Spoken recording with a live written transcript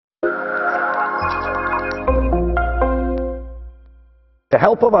The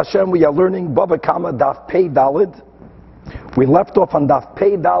help of Hashem, we are learning Bava Kama Daf Pei Dalid. We left off on Daf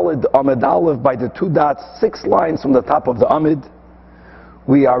Pei Dalid Amid Aleph by the 2 dots, 6 lines from the top of the Amid.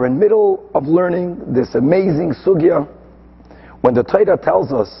 We are in middle of learning this amazing sugya when the Torah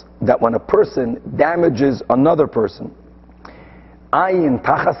tells us that when a person damages another person, ayin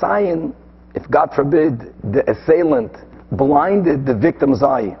tachas ayin, if God forbid the assailant blinded the victim's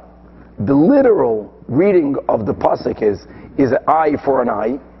eye, the literal reading of the pasuk is an eye for an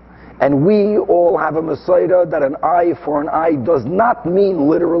eye, and we all have a Masechta that an eye for an eye does not mean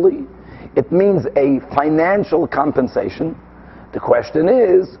literally, it means a financial compensation. The question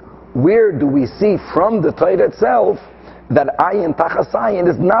is, where do we see from the Torah itself that ayin tachas ayin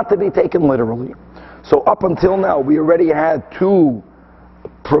is not to be taken literally? So up until now, we already had 2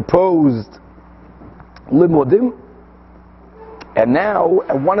 proposed limudim, and now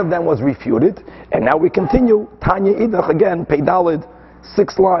one of them was refuted, and now we continue. Tanya idach again, Pei Dalid,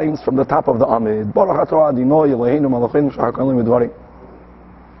 6 lines from the top of the Amid. Baruch atah Adonai Eloheinu malachenu shachar kolim v'dvarim.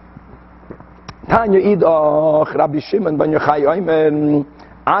 Tanya idach, Rabbi Shimon ben Yochai Omer,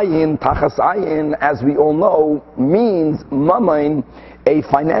 ayin tachas ayin, as we all know, means mamain, a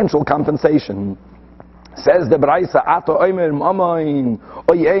financial compensation. Says the Braisa, ato oimer mamain,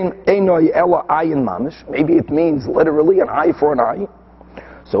 oy ela ayin mamish. Maybe it means literally an eye for an eye.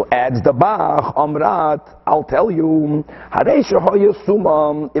 So adds the Bach, Amrat, I'll tell you,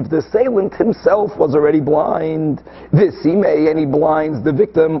 if the assailant himself was already blind, visime, and he blinds the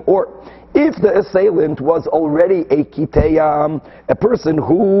victim, or if the assailant was already a kiteya, a person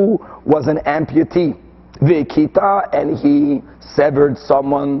who was an amputee, vikita, and he severed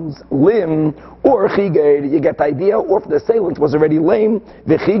someone's limb, or chiged, you get the idea, or if the assailant was already lame,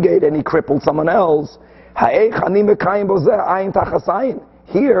 vichiged, and he crippled someone else,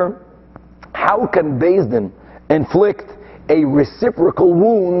 here, how can Beis Din inflict a reciprocal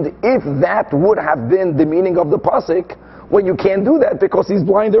wound if that would have been the meaning of the pasuk, when you can't do that because he's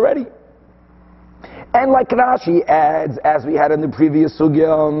blind already? And like Rashi adds, as we had in the previous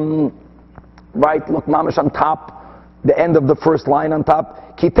sugya, right, look, mamash on top, the end of the first line on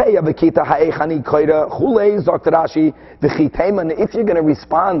top, Kiteya v'kita ha'echani koira chulei zok Rashi v'chiteiman. If you're going to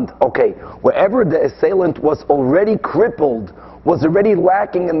respond, okay, wherever the assailant was already crippled, was already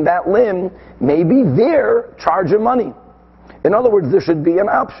lacking in that limb, maybe there charge him money. In other words, there should be an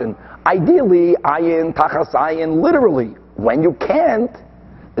option. Ideally, ayin tachas ayin, literally. When you can't,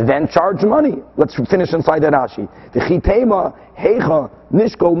 then charge money. Let's finish inside that Rashi. V'chitema heicha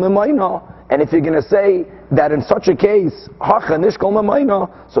nishkol memayna. And if you're going to say that in such a case, hacha nishkol memayna,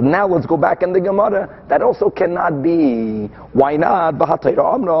 so now let's go back in the Gemara, that also cannot be. Why not?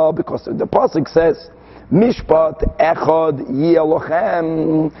 B'hatayra amra, because the pasuk says, Mishpat echad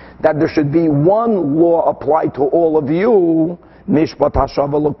yelochem, that there should be one law applied to all of you. Mishpat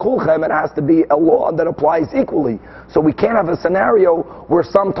hashava lekulchem, it has to be a law that applies equally. So we can't have a scenario where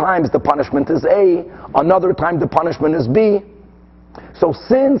sometimes the punishment is A, another time the punishment is B. So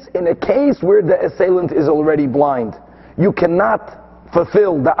since in a case where the assailant is already blind, you cannot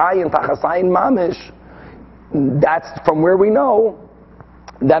fulfill the ayin tachas ayin mamish, that's from where we know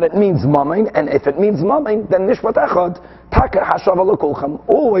that it means mamain, and if it means mamain, then nishpat echad taka hashava lekulchem.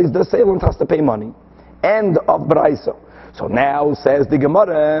 Always the assailant has to pay money. End of Braisa. So now says the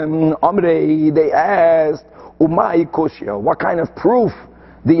Gemara, Amrei, they asked, Umay kushya, what kind of proof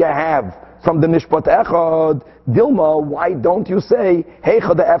do you have from the mishpat echad? Dilma, why don't you say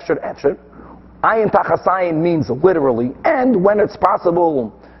heicha the efsher? Ayin tachas ayin means literally, and when it's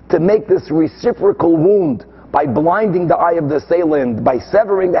possible to make this reciprocal wound by blinding the eye of the assailant, by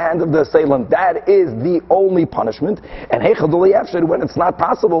severing the hand of the assailant, that is the only punishment. And heicha the efsher, when it's not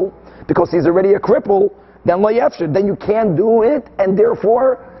possible because he's already a cripple, then you can't do it, and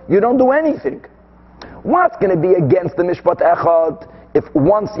therefore you don't do anything. What's going to be against the mishpat echad if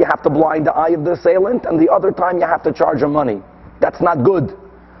once you have to blind the eye of the assailant and the other time you have to charge him money? That's not good.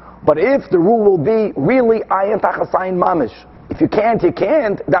 But if the rule will be really ayin tachas ayin mamish, if you can't,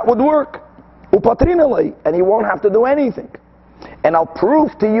 that would work. Upatrinale, and he won't have to do anything. And I'll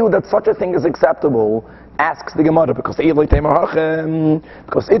prove to you that such a thing is acceptable, asks the Gemara, because if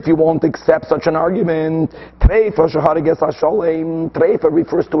you won't accept such an argument, treifa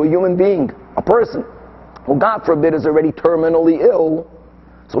refers to a human being, a person, who God forbid is already terminally ill,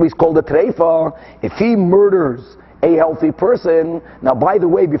 so he's called a treifa. If he murders a healthy person, now by the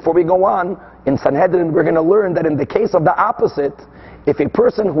way, before we go on, in Sanhedrin we're going to learn that in the case of the opposite, if a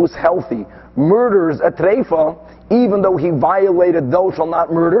person who's healthy murders a treifa, even though he violated thou shall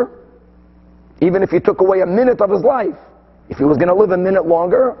not murder, even if he took away a minute of his life, if he was going to live a minute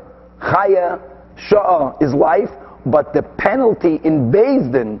longer, chaya, sha'a is life, but the penalty in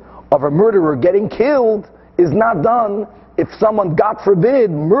Beis Din of a murderer getting killed is not done if someone, God forbid,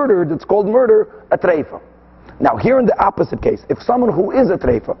 murdered, it's called murder, a treifa. Now here in the opposite case, if someone who is a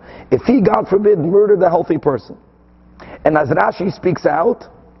treifa, if he, God forbid, murdered a healthy person, and as Rashi speaks out,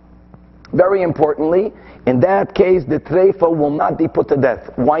 very importantly, in that case the treifa will not be put to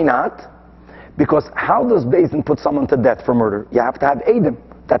death. Why not? Because how does Beis Din put someone to death for murder? You have to have Eidim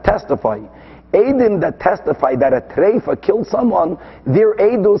that testify. Eidim that testify that a treifa killed someone, their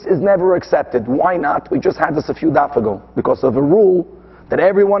Eidus is never accepted. Why not? We just had this a few daf ago. Because of a rule that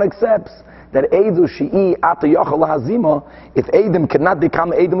everyone accepts, that Eidu Shi'i Ata Yochel Hazima, if Eidim cannot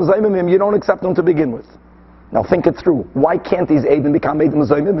become Eidim Zaymimim, you don't accept them to begin with. Now think it through. Why can't these Eidim become Eidim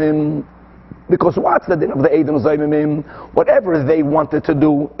Zaymimim? Because what's the din of the Eidim Zaymimim? Whatever they wanted to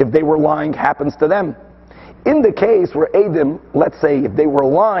do, if they were lying, happens to them. In the case where Eidim, let's say, if they were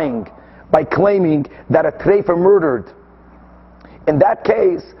lying by claiming that a treifa murdered, in that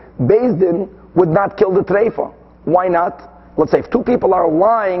case, Beis Din would not kill the treifa. Why not? Let's say if two people are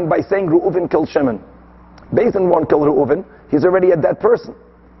lying by saying Reuven killed Shimon, Beis Din won't kill Reuven, he's already a dead person.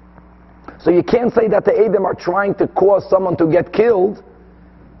 So you can't say that the Eidim are trying to cause someone to get killed,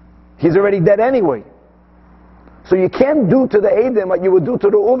 he's already dead anyway. So you can't do to the Eidim what you would do to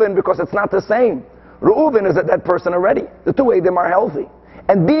Reuven because it's not the same. Reuven is a dead person already. The two Eidim are healthy.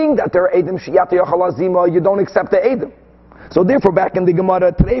 And being that they're Eidim Shiyat Yochel Hazima, you don't accept the Eidim. So therefore, back in the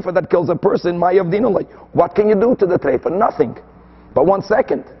Gemara, treifa that kills a person, Ma'yav Dinolay. What can you do to the treifa? Nothing. But 1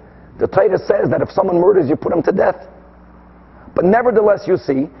 second. The Torah says that if someone murders, you put him to death. But nevertheless, you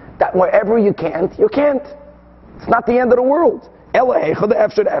see that wherever you can't, you can't. It's not the end of the world.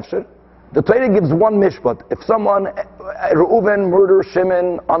 The Torah gives one mishpat. If someone, Reuven murders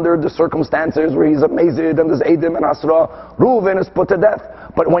Shimon under the circumstances where he's amazed and there's Eidim and Asra, Reuven is put to death.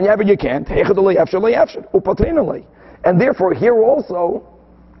 But whenever you can't, and therefore here also,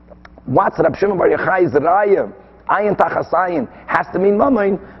 what's Rab Shimon Bar Yochai's raya, ayin tachasayin, has to mean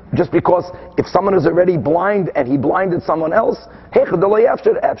mamayin, just because if someone is already blind and he blinded someone else,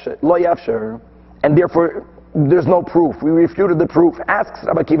 and therefore there's no proof. We refuted the proof. Asks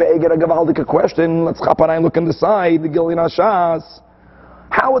Rabbi Akiva Eger a gavaldik question. Let's chaparayim look on the side. The Gilin Hashas.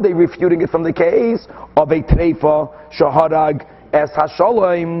 How are they refuting it from the case of a treifa shaharag es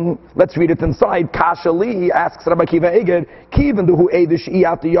hashalom? Let's read it inside. Kashali asks Rabbi Akiva Eger. Kiven duhu edish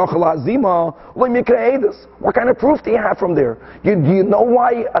iyat yochel hazima lo mikra edus. What kind of proof do you have from there? Do you know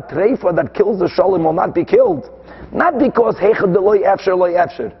why a treifa that kills the shalom will not be killed? Not because heichad loy efsher loy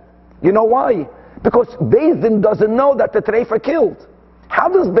efsher. You know why? Because Beis Din doesn't know that the treifa killed. How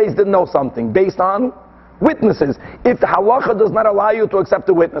does Beis Din know something? Based on witnesses. If the halacha does not allow you to accept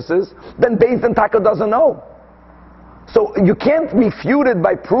the witnesses, then Beis Din taka doesn't know. So you can't refute it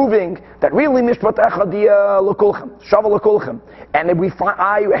by proving that really mishpat echad l'kulchem, shava l'kulchem. And if we find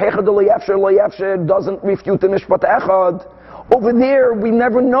hechad lo yafsher doesn't refute the mishpat echad, over there we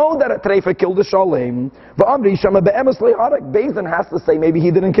never know that a treifa killed the shalem. V'amri shama be'emes le'harek. Beis Din has to say maybe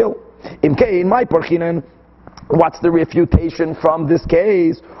he didn't kill. Imkein my parchinen. What's the refutation from this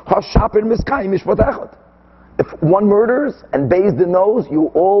case? Hashaper miskay mishpat echad. If one murders and Beis Din knows, you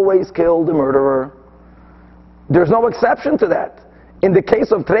always kill the murderer. There's no exception to that. In the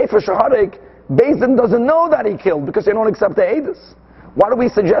case of treifa shaharek, Beis Din doesn't know that he killed because they don't accept the edus. What are we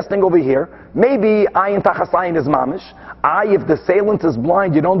suggesting over here? Maybe ayin tachasayin is mamish. If the assailant is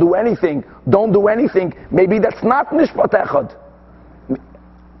blind, you don't do anything. Don't do anything. Maybe that's not mishpat echad.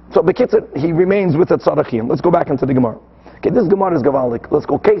 So Bekitzur, he remains with the tzarachim. Let's go back into the Gemara. Okay, this Gemara is gavalik. Let's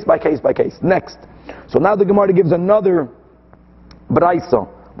go case by case by case. Next. So now the Gemara gives another braisa.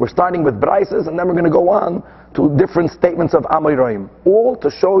 We're starting with braises and then we're going to go on to different statements of Amoraim. All to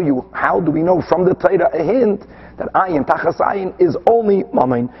show you how do we know from the Torah a hint that ayin, tachas ayin is only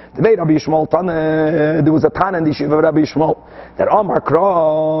mamain. There was a Tana in the Yeshiva of Rabbi Yishmael that Amar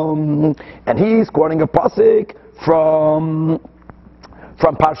Kram, and he's quoting a pasuk from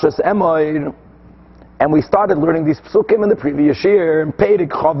Parshas Emoir, and we started learning these psukim in the previous year. Peirik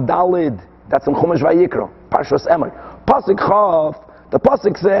Chav Dalid, that's in Chumash Vayikra, Parshas Emoir. Pasuk Chav, the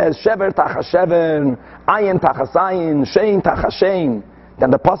pasuk says Shever Tachas Shever, Ayin Tachas Ayin, Shein Tachas Shein.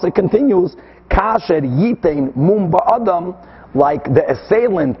 Then the pasuk continues, Kasher Yitein Mum Ba'adam, like the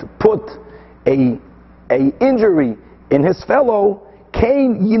assailant put a injury in his fellow,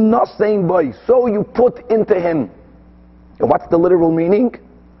 Kain Yinasein Boy, so you put into him. What's the literal meaning?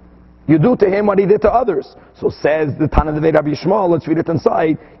 You do to him what he did to others. So says the Tana of Rabbi Yishmael, let's read it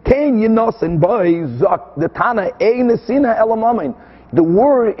inside. Kain Yinasin Boy Zak, the Tana Ein Sina Elamamin. The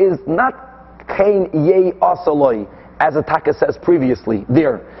word is not Kain Yei Asaloi, as Ataka says previously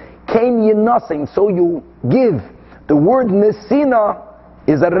there. Kain Yinasin, so you give The word nesina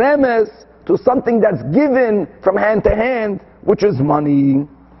is a remes to something that's given from hand to hand, which is money.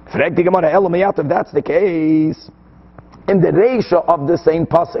 If that's the case, in the reisha of the same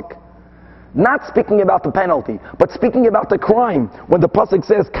pasuk, not speaking about the penalty, but speaking about the crime, when the pasuk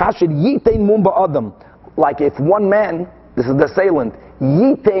says kasher yitein mumba adam, like if one man, this is the assailant,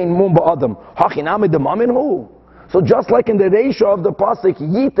 yitein mumba adam, hachinami demaminhu. So just like in the reisha of the pasuk,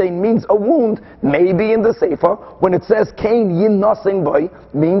 yitein means a wound, maybe in the sefer, when it says kain yin nasin boy,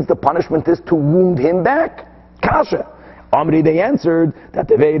 means the punishment is to wound him back. Kasha. Amri, they answered that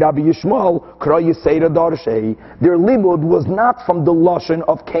the Vei Rabbi Yishmael, Kra Yisera Darshei, their limud was not from the lashon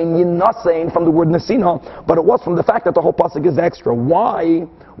of kain yin nasin, from the word nesina, but it was from the fact that the whole pasuk is extra. Why?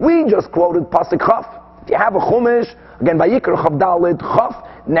 We just quoted pasuk chaf. If you have a chumash, again, Vayikra chav dalid chaf,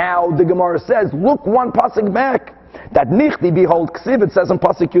 now the Gemara says, look one pasuk back. That nichti, behold, ksiv, it says in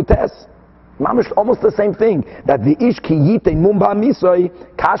pasuk yutes. Mamish, almost the same thing. That the ish ki yitein mumba misoi,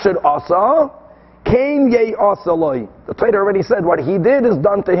 kasher asa, kain ye asa loy. The Torah already said what he did is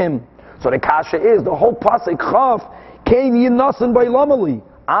done to him. So the kasha is, the whole pasuk chaf, kain ye nasan by lamali.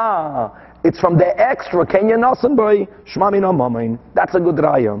 It's from the extra, kain ye nasan by shmamin amamin. That's a good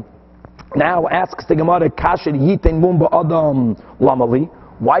raya. Now asks the Gemara, kasher yitein mumba adam lamali.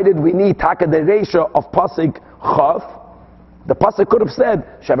 Why did we need taka the reisha of pasuk chaf? The pasuk could have said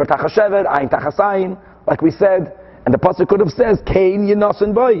shever tachashever, ayin tachasayin, like we said, and the pasuk could have said kain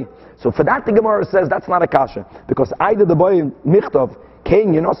yinasin boy. So for that the Gemara says that's not a kasha, because either the boy michtav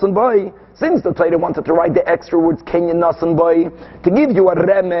kain yinasin boy, since the Torah wanted to write the extra words kain yinasin boy to give you a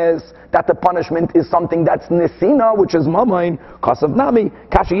remes that the punishment is something that's nesina, which is mamain kasav nami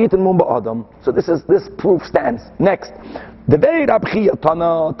kasha yitin mumba adam. So this proof stands. Next. The Vei Rabbi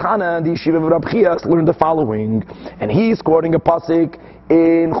Tana, the Yeshiva of Rabbi Chia, learned the following, and he's quoting a pasuk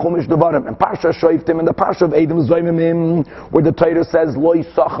in Chumash Devarim, and Parsha Shoiftim, in the Parsha of Edom Zoymimim, where the Torah says, Loi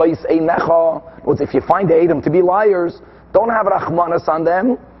Sachais Einecha, if you find the Edom to be liars, don't have Rachmanas on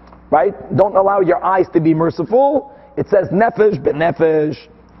them, right? Don't allow your eyes to be merciful. It says Nefesh b'Nefesh,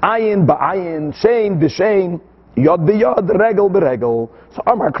 Ayin b'Ayin, Shein b'Shein, Yod b'Yod, Regel b'Regel. So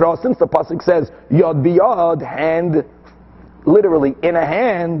Amar Kra, since the pasuk says Yod b'Yod, hand, literally in a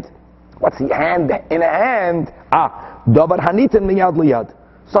hand. What's the hand in a hand? Davar hanitin miyad liyad.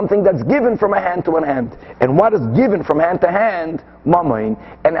 Something that's given from a hand to a hand. And what is given from hand to hand? Mamain.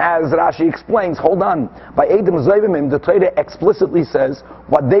 And as Rashi explains, hold on, by Edom Zayvimim, the Torah explicitly says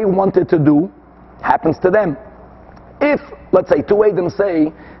what they wanted to do happens to them. If, let's say, two Edom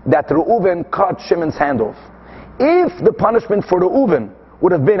say that Reuven cut Shimon's hand off, if the punishment for Reuven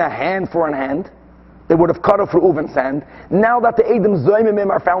would have been a hand for a hand, they would have cut off Reuven's hand. Now that the Edom Zoymimim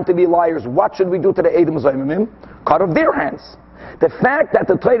are found to be liars, what should we do to the Edom Zoymimim? Cut off their hands. The fact that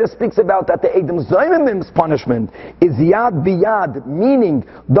the Torah speaks about that the Edom Zoymimim's punishment is yad biyad, meaning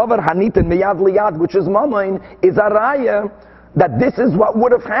davar hanitin miyad liyad, which is mamain, is a raya that this is what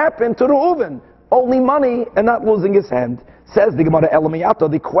would have happened to Reuven. Only money and not losing his hand. Says the Gemara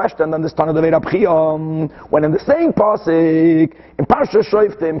Elamiyato, the question on this Tana of Rabbi Chia, when in the same pasuk, in Parsha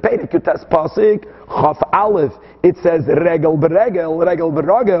Shoiftim, Perek Yutes pasuk, Chaf Aleph, it says regel beregel, regel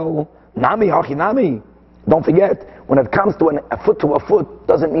beregel, nami hachi nami. Don't forget, when it comes to a foot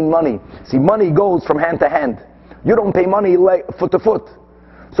doesn't mean money. See, money goes from hand to hand. You don't pay money foot to foot.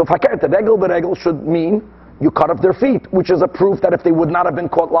 So fakert, regel beregel should mean you cut off their feet, which is a proof that if they would not have been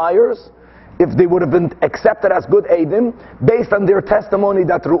caught liars, if they would have been accepted as good Eidim, based on their testimony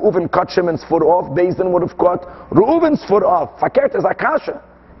that Reuven cut Shimon's foot off, Bezdin would have cut Reuven's foot off. Fakert is akasha.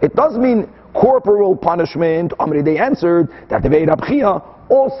 It does mean corporal punishment. Amri, they answered that the Vei Rabbi Chia,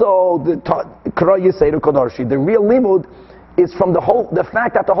 also the Kra Yiseiru Kodarshi. The real limud is from the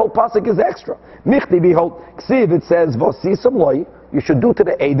fact that the whole pasuk is extra. Michti, behold, Ksiv, it says, Vosisam loy, you should do to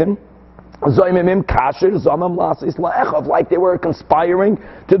the Eidim, Zoymimim kasher zomam lasis la'echav, like they were conspiring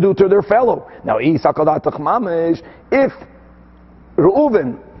to do to their fellow. Now, if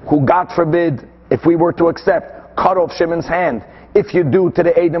Reuven, who God forbid, if we were to accept, cut off Shimon's hand, if you do to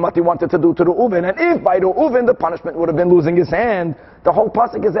the Edom what he wanted to do to Reuven, and if by Reuven the punishment would have been losing his hand, the whole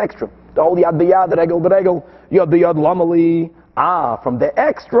pasuk is extra. The whole yad b'yad, regel b'regel, yad b'yad lamali. From the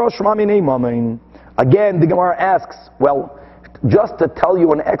extra shmamine mamain. Again, the Gemara asks, well, just to tell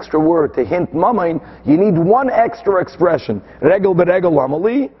you an extra word, to hint mamain, you need one extra expression. Regel beregel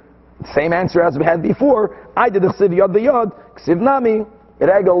lamali. Same answer as we had before. I did the ksiv yad b'yad, ksiv nami,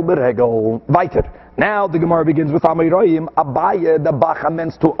 regel beregel. Weiter. Now the Gemara begins with Amiroyim. Abaya, the bacha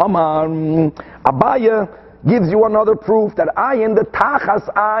means to Amar. Abaya gives you another proof that ayin, the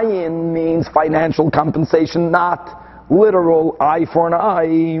tachas ayin, means financial compensation, not literal eye for an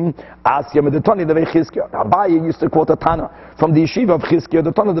eye. Asya medetani devei Chizkiya. Abaye used to quote a Tana from the yeshiva of Chizkiya,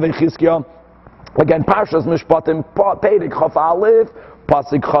 the Tana devei Chizkiya. Again, Parshas Mishpatim, Perek Chaf Aleph,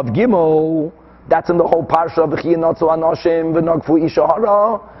 Pasuk Chaf Gimel. That's in the whole parsha of V'chiyinatzu Anoshim V'nogfu Isha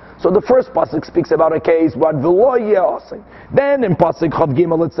Hara. So the first pasuk speaks about a case what v'lo yeh. Then in pasuk Chaf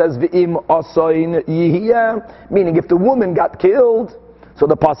Gimel it says v'im asoin yihiyeh, meaning if the woman got killed. So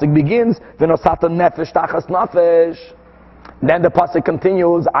the pasuk begins v'nosata nefesh tachas nefesh. Then the pasuk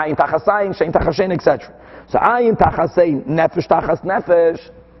continues ayin tachas ayin, shein tachas shein, etc. So ayin tachas ayin, nefesh tachas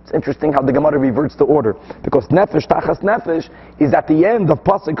nefesh. It's interesting how the Gemara reverts the order, because nefesh tachas nefesh is at the end of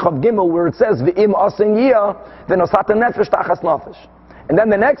pasuk Chaf Gimel where it says v'im asoin yihiyeh v'nosata nefesh tachas nefesh. And then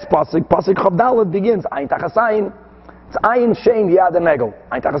the next pasuk Chav Daled begins ayin tachas ayin. It's ayin shein yad and regel.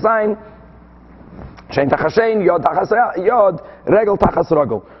 Ayin tachas ayin, shein tachas shein, yod tachas yod, regel tachas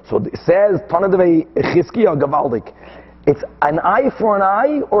regel. So it says Tana devei Chizkiya Gavaldik. It's an eye for an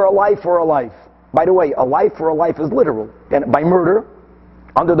eye or a life for a life. By the way, a life for a life is literal. And by murder,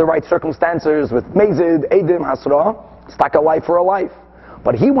 under the right circumstances, with mezid, edim, hasra, it's like a life for a life.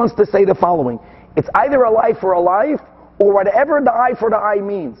 But he wants to say the following: it's either a life for a life, or whatever the eye for the eye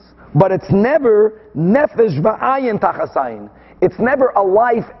means. But it's never nefesh v'ayin tachas ayin. It's never a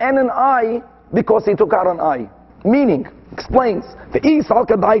life and an eye because he took out an eye. Meaning, explains,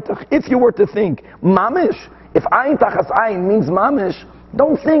 if you were to think, mamish, if ayin tachas ayin means mamish,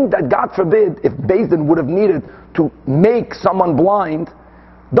 don't think that, God forbid, if Beis Din would have needed to make someone blind,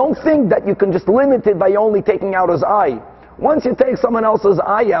 don't think that you can just limit it by only taking out his eye. Once you take someone else's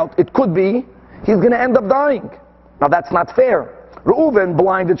eye out, it could be he's going to end up dying. Now that's not fair. Reuven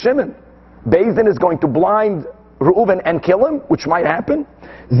blinded Shimon. Beis Din is going to blind Reuven and kill him, which might happen.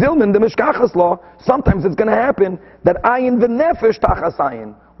 Zilman, the Mishkachas law, sometimes it's going to happen that ayin v'nefesh tachas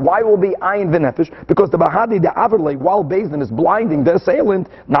ayin. Why will be ayin v'nefesh? Because the Bahadi, the Averle, while Beis Din is blinding the assailant,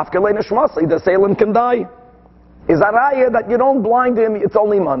 nafkelei neshmasi, the assailant can die. Is that raya that you don't blind him, it's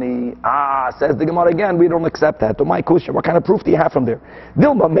only money? Says the Gemara again, we don't accept that. To my question, what kind of proof do you have from there?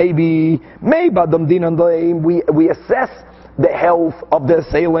 Dilma, maybe we assess the health of the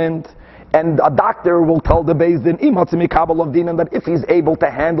assailant, and a doctor will tell the Beis Din, that if he's able to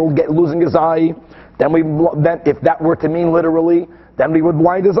handle losing his eye, then if that were to mean literally, then we would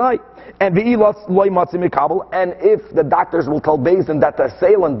blind his eye. And if the doctors will tell Beis Din that the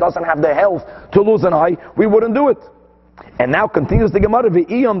assailant doesn't have the health to lose an eye, we wouldn't do it. And now continues the Gemara, and if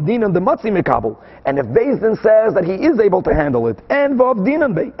Beis Din says that he is able to handle it, and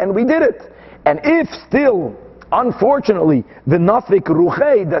we did it, and if still, unfortunately, the nafik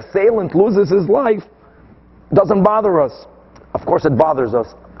ruchei, the assailant loses his life, doesn't bother us. Of course it bothers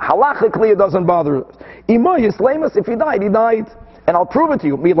us. Halachically it doesn't bother us. If he died, he died. And I'll prove it to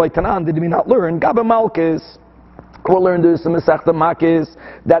you. Did we not learn? Gaba Malkis. We'll learn this in Masechta Makis,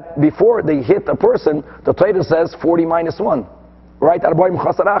 that before they hit a person, the Torah says 40 minus 1. Right?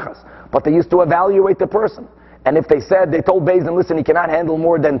 But they used to evaluate the person. And if they told Beis Din, listen, he cannot handle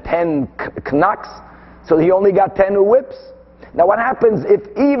more than 10 knocks, so he only got 10 whips. Now what happens if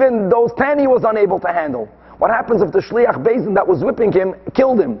even those 10 he was unable to handle? What happens if the Shliach Beis Din that was whipping him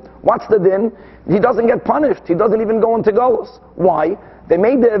killed him? What's the din? He doesn't get punished. He doesn't even go into Golos. Why? They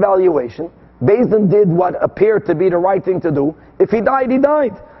made the evaluation. Beis Din did what appeared to be the right thing to do. If he died, he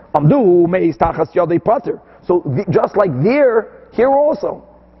died. So just like here also.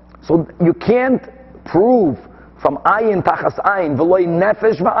 So you can't prove from ayin tachas ayin, v'loi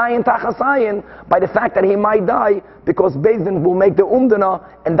nefesh v'ayin tachas ayin, by the fact that he might die, because Beis Din will make the umdana,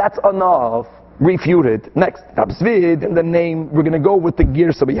 and that's enough. Refuted. Next, Rabzvid, in the name, we're going to go with the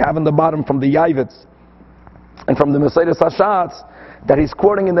gear, so we have in the bottom from the Yavitz and from the Masechta Hashatz that he's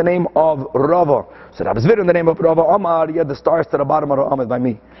quoting in the name of Rava. So Rabzvid in the name of Rava, Omar, the stars to the bottom of the Ahmed by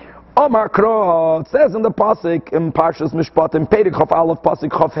me. Omar Kro, it says in the Pasuk, in Parshas Mishpat, in Perek Chaf Aleph, Pasuk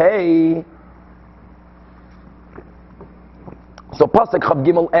Chaf Hey. So Pasuk Chaf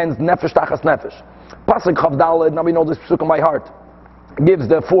Gimel ends Nefesh Tachas Nefesh. Pasuk Chaf Daled, now we know this Pasuk by heart, gives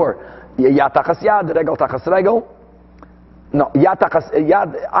the 4. Yad tachas yad, regel tachas regel. No, yad tachas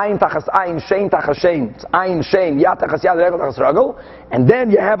yad, ayin tachas ayin, shein tachas shein. It's ayin shein, yad tachas yad, regel tachas regel. And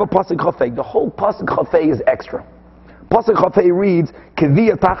then you have a pasuk chafei. The whole pasuk chafei is extra. Pasuk chafei reads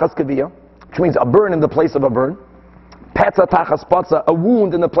kaviyah tachas kaviyah, which means a burn in the place of a burn. Petza tachas patza, a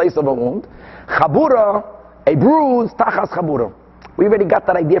wound in the place of a wound. Chabura, a bruise tachas chabura. We already got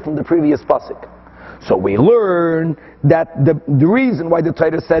that idea from the previous pasuk. So we learn that the reason why the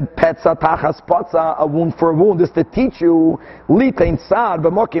Torah said petza tachas patza, a wound for a wound, is to teach you litein sad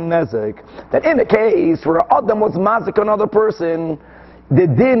b'mokim nezek, that in a case where Adam was mazik another person, the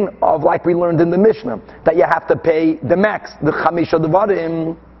din of, like we learned in the Mishnah, that you have to pay the max, the chamisha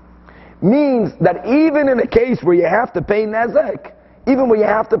devarim, means that even in a case where you have to pay nezek, even where you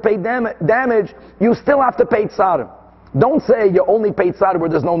have to pay damage, you still have to pay tzara. Don't say you only pay tzara where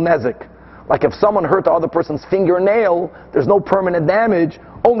there's no nezek. Like if someone hurt the other person's fingernail, there's no permanent damage,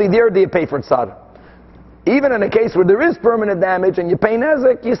 only there do you pay for tzara. Even in a case where there is permanent damage and you pay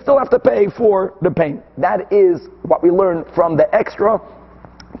nezek, you still have to pay for the pain. That is what we learn from the extra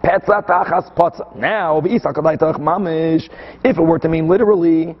petza tachas potza. Now, if it were to mean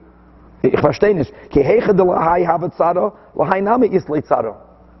literally, who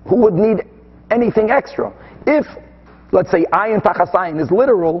would need anything extra? If, let's say, ayin tachasayin is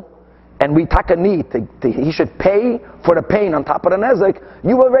literal, and we taka need, he should pay for the pain on top of the nezek,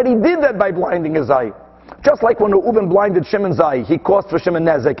 you already did that by blinding his eye. Just like when Reuven blinded Shimon's eye, he caused for Shimon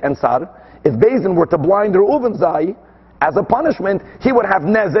nezek and sar. If Bezdin were to blind Reuven's eye, as a punishment, he would have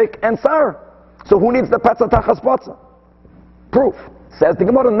nezek and sar. So who needs the petza tachas potza? Proof. Says the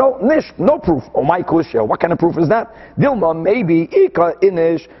Gemara, no proof. Oh my kushya, what kind of proof is that? Dilma, maybe, ika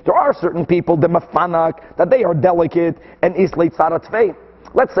inish, there are certain people, the mafanak, that they are delicate, and islate saratzvei.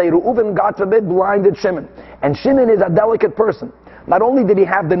 Let's say Reuven, God forbid, blinded Shimon. And Shimon is a delicate person. Not only did he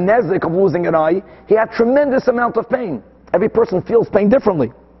have the nezek of losing an eye, he had tremendous amount of pain. Every person feels pain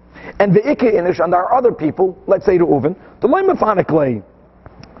differently. And the ikka inish, and there are other people, let's say Reuven, the loimafanik,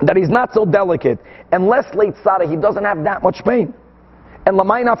 that he's not so delicate, and less late tzara, he doesn't have that much pain. And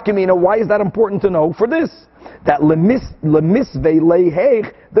l'may nafkamina, why is that important to know? For this, that lemisve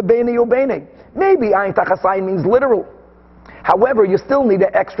leheich the beinei ubeinei. Maybe ayin tachasayin means literal. However, you still need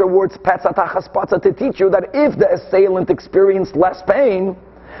the extra words petza tachas potza to teach you that if the assailant experienced less pain,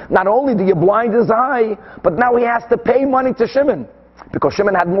 not only do you blind his eye, but now he has to pay money to Shimon, because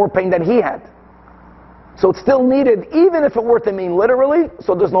Shimon had more pain than he had. So it's still needed, even if it were to mean literally,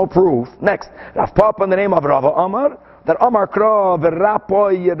 so there's no proof. Next, Rav Papa in the name of Rav Amar, that Amar Kra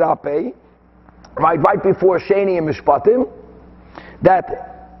v'rapoy yirape, right before Sheni and Mishpatim,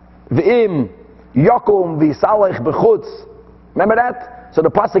 that v'im yakum v'salech b'chutz. Remember that? So the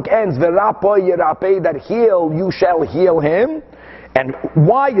pasuk ends v'rapoy yirape, that heal, you shall heal him. And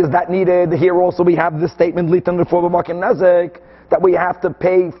why is that needed? Here also we have this statement litan before b'makim nezek, that we have to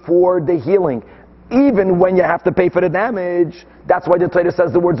pay for the healing, even when you have to pay for the damage. That's why the Torah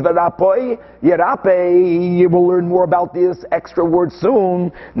says the words v'rapoy yirape. You will learn more about this extra word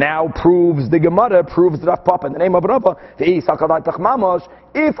soon. Now proves the Gemara, proves the Rav Papa in the name of Rava. If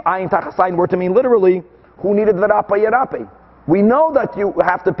ayin tachasayin were to mean literally, who needed v'rapoy yirape? We know that you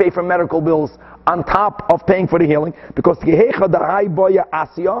have to pay for medical bills on top of paying for the healing, because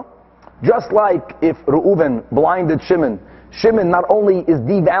just like if Reuven blinded Shimon, Shimon not only is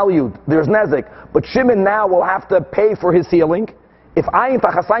devalued, there's nezek, but Shimon now will have to pay for his healing. If ayin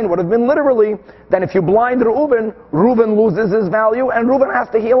tachasayin would have been literally, then if you blind Reuven, Reuven loses his value and Reuven has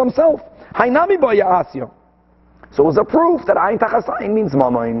to heal himself. Hainami boya asya. So it's a proof that ayin tachasayin means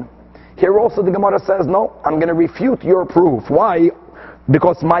mamayin. Here also the Gemara says, no, I'm going to refute your proof. Why?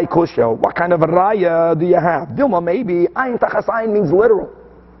 Because my kushya, what kind of a raya do you have? Dilma, maybe ayin tachasayin means literal.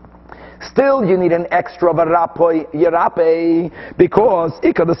 Still, you need an extra v'rapoy yirape, because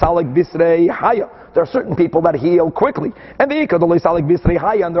ikad salik bisrei haya. There are certain people that heal quickly, and the ikad salik bisrei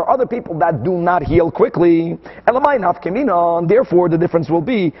haya, and there are other people that do not heal quickly. And l'may nafkamina, and therefore the difference will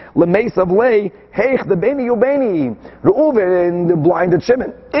be l'meisav lei heich the beinei ubeinei Reuven the blinded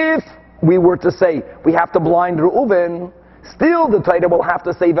Shimon. If we were to say we have to blind Reuven, still the Torah will have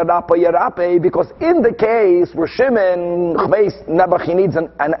to say v'rapoy yirape, because in the case where Shimon he needs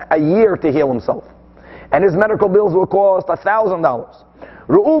a year to heal himself, and his medical bills will cost $1,000.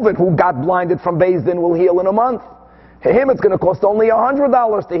 Reuven, who got blinded from Bezdin, will heal in a month. Him, it's going to cost only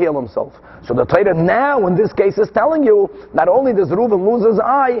 $100 to heal himself. So the Torah now, in this case, is telling you not only does Reuven lose his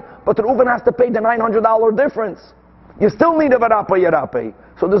eye, but Reuven has to pay the $900 difference. You still need a v'rapoy yirape,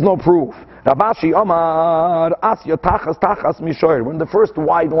 so there's no proof. Rabashi Omar Asya Tachas Mishoir. We're in the first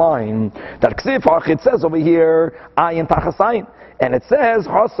wide line. That Ksifach, it says over here ayin tachasayin, and it says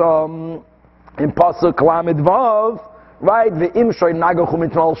Hasam in pasuk Lamed Vav, right? The Imshoy Nagachu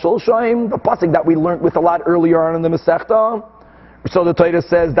Mitnal Shulshoim, the pasuk that we learned with a lot earlier on in the Masechta. So the Torah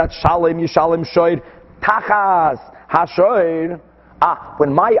says that Shalem Yishalem Shoir Tachas Hashoir.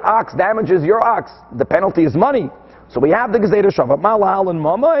 When my ox damages your ox, the penalty is money. So we have the Gezerah Shavat Malal and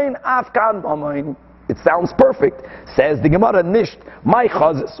Mamain, Afkan Mamain. It sounds perfect. Says the Gemara Nisht, my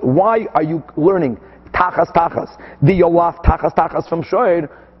chazis. Why are you learning Tachas? The Yolaf Tachas from Shoir.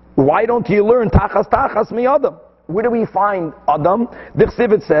 Why don't you learn Tachas miyadam? Where do we find Adam? The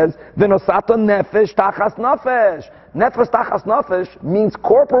Chsiv says, V'nosata nefesh tachas nefesh. Nefesh tachas nefesh means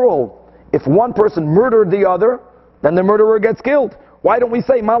corporal. If one person murdered the other, then the murderer gets killed. Why don't we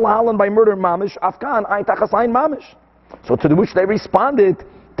say malahalan by murder mamish, afkan ayin tachas ayin mamish? So to which they responded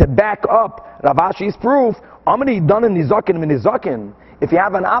to back up Rav Ashi's proof, Amri done in nizakin min nizakin. If you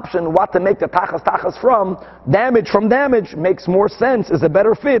have an option what to make the tachas from damage makes more sense, is a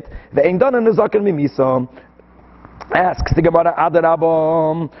better fit. The ain't done in nizakin mimisa. Asks the Gemara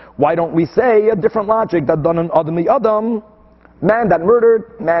Adarabam, why don't we say a different logic that done in Adami Adam, man that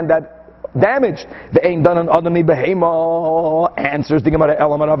murdered, man that damaged. The ain't done in Adami Behema. Answers the Gemara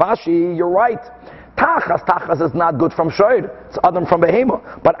Elam Rav Ashi, you're right. Tachas is not good from Shoyd. It's Adam from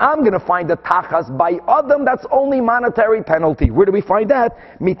Behema. But I'm going to find the Tachas by Adam that's only monetary penalty. Where do we find that?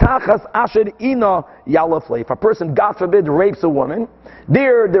 Mitachas Asher Ina Yalafle. If a person, God forbid, rapes a woman,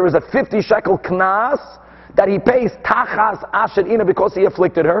 there is a 50 shekel knas that he pays Tachas Asher Ina because he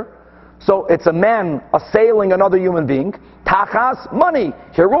afflicted her. So it's a man assailing another human being. Tachas, money.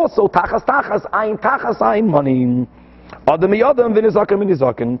 Here also, Tachas, ayin, money. Adam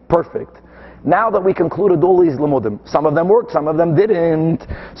v'nizaken. Perfect. Now that we concluded all these limudim, some of them worked, some of them didn't.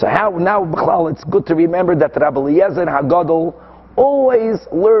 So now, B'chlal, it's good to remember that Rabbi Eliezer HaGadol always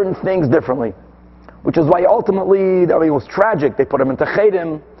learned things differently. Which is why ultimately, it was tragic. They put him into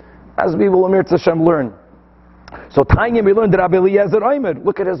Chedim, as we will Amir Tzashem learn. So Tanya, we learned that Rabbi Eliezer Omer,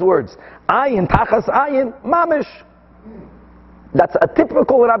 look at his words. Ayin, tachas ayin, mamish. That's a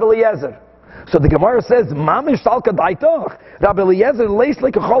typical Rabbi Eliezer. So the Gemara says, mamish salka daitoch. Rabbi Eliezer leis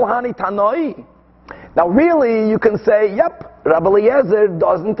like a cholhani tanoi. Now really, you can say, yep, Rabbi Eliezer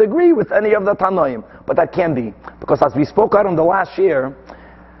doesn't agree with any of the tanoim. But that can be. Because as we spoke out on the last year,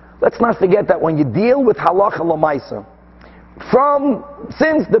 let's not forget that when you deal with halacha l'maisa,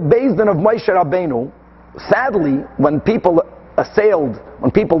 since the Beis Din of Moshe Rabbeinu, sadly, when people assailed,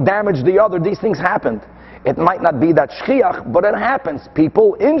 when people damaged the other, these things happened. It might not be that shchiach, but it happens.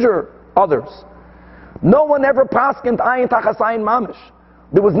 People injure others. No one ever paskent ayin tachas ayin mamish.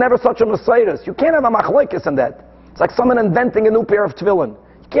 There was never such a Masechta. You can't have a machlekes in that. It's like someone inventing a new pair of tefillin.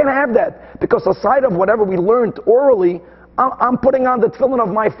 You can't have that. Because aside of whatever we learned orally, I'm putting on the tefillin of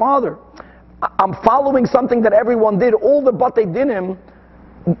my father. I'm following something that everyone did. All the batei dinim,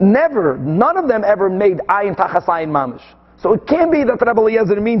 none of them ever made ayin tachas ayin mamish. So it can't be that Rabbi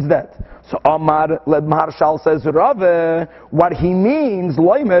Eliezer means that. So Amar Marshal says, Rave, what he means,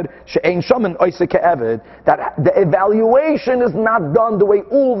 Loimer, she'ein shaman oise ke'eved, that the evaluation is not done the way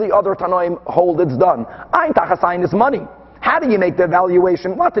all the other Tanoim hold it's done. Ayin tachas ayin is money. How do you make the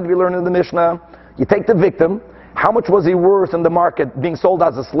evaluation? What did we learn in the Mishnah? You take the victim, how much was he worth in the market being sold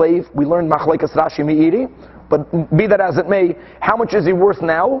as a slave? We learned Machlekes Rashi Meiri, but be that as it may, how much is he worth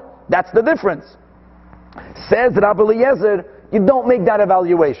now? That's the difference. Says Rabbi Eliezer, you don't make that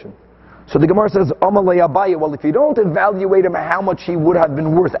evaluation. So the Gemara says, Amalei Abaye, well, if you don't evaluate him how much he would have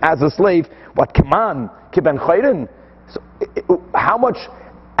been worth as a slave, what, Kaman, Kiben Chayrin? So, how much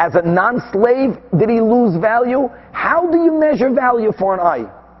as a non-slave did he lose value? How do you measure value for an eye?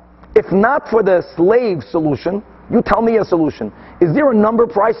 If not for the slave solution, you tell me a solution. Is there a number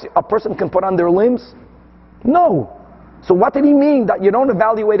price a person can put on their limbs? No. So what did he mean that you don't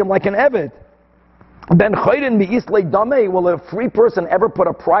evaluate him like an Eved? Ben Chayrin bi'islei damei, will a free person ever put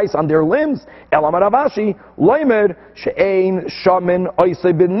a price on their limbs? Elam Ravashi, Loimer, she'ein shamin oise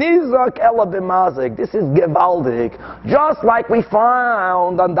b'nizak ela b'mazik. This is gewaldig. Just like we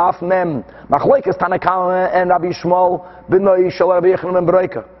found on Daf Mem, Machlekes Tanakama and Rabbi Shmuel b'noi shel Rabbi Yochanan ben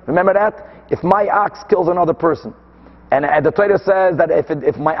Broika. Remember that? If my ox kills another person, and the Torah says that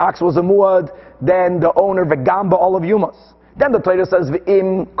if my ox was a muad, then the owner v'gamba all of yumas. Then the Torah says,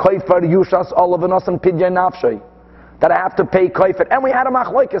 "V'im koifer yushas olav and pidya nafshay," that I have to pay koifer. And we had a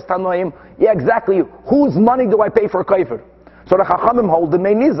machlokes tanoim. Yeah, exactly. Whose money do I pay for koifer? So the Chachamim hold the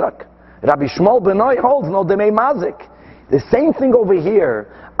mei nizak. Rabbi Shmuel Benoi holds no the mei mazik. The same thing over here.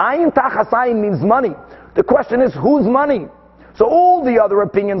 Ayin tachas ayin means money. The question is whose money? So all the other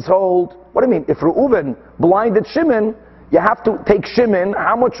opinions hold. What do you mean? If Reuven blinded Shimon, you have to take Shimon.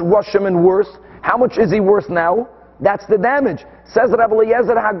 How much was Shimon worth? How much is he worth now? That's the damage. Says Rabbi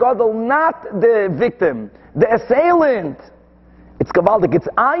Eliezer HaGadol, not the victim, the assailant. It's Gavaldik. It's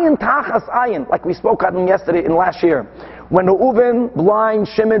ayin tachas ayin, like we spoke about yesterday and last year. When Reuven blind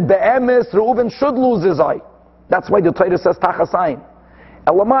Shimon be'emes, Reuven should lose his eye. That's why the Torah says tachas ayin.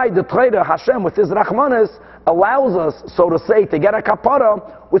 Elamai, the Torah, Hashem, with his rachmanis, allows us, so to say, to get a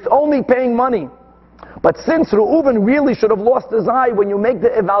kapara with only paying money. But since Reuven really should have lost his eye, when you make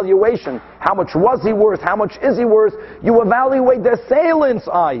the evaluation, how much was he worth, how much is he worth, you evaluate the assailant's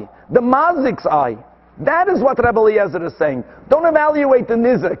eye, the mazik's eye. That is what Rabbi Eliezer is saying. Don't evaluate the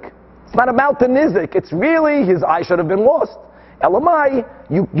nizik. It's not about the nizik. It's really his eye should have been lost. Elamai,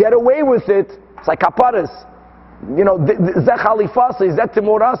 you get away with it. It's like kaparis. Zeh chalifasi, zeh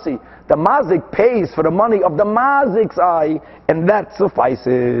timurasi. The mazik pays for the money of the mazik's eye, and that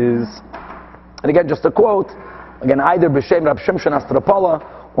suffices. And again, just a quote, either b'shem Rab Shimshon Astrapala,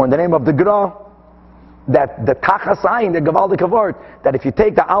 or in the name of the Gra, that the tachas ayin, the gavaldik word, that if you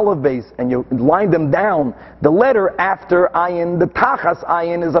take the olive base and you line them down, the letter after ayin, the tachas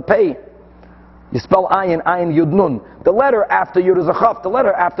ayin is a pei. You spell ayin, ayin yud nun. The letter after yud is a chaf. The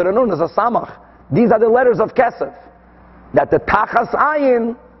letter after the nun is a samach. These are the letters of kesef. That the tachas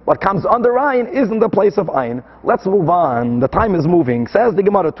ayin, what comes under ayin, is in the place of ayin. Let's move on. The time is moving. Says the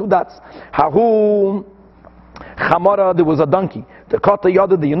Gemara, 2 dots. Hahu chamara, there was a donkey. The kata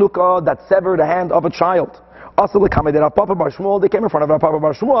yada, the yenuka, that severed the hand of a child. Also, they came in front of Rav Papa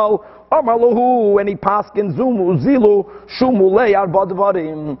Bar Shmuel. Amalahu, and he paskin zumu zilu shumulei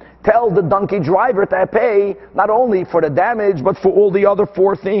arbadvarim. Tell the donkey driver to pay not only for the damage but for all the other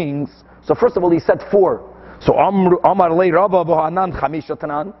 4 things. So first of all, he said 4. So Amar lei Rava v'hanan chamisha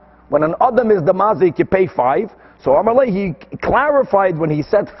tanan. When an adam is the mazik, you pay 5. So Amar lei, he clarified when he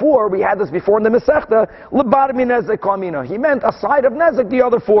said 4. We had this before in the Masechta. Lebar min nezek kamina. He meant a side of nezek, the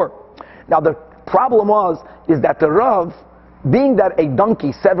other 4. Now the problem is that the Rav, being that a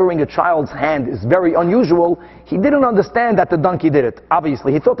donkey severing a child's hand is very unusual, he didn't understand that the donkey did it.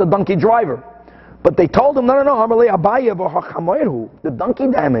 Obviously, he thought the donkey driver. But they told him, no, the donkey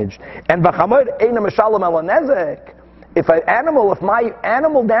damaged. And if my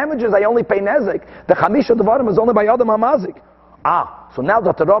animal damages, I only pay nezek. The chamisha devarim is only by adam hamazik. So now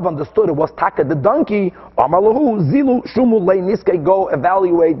that the Rav understood it was taka the donkey, zilu shumulei niske, go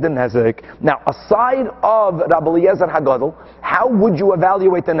evaluate the nezek. Now, aside of Rabbi Eliezer Hagadol, how would you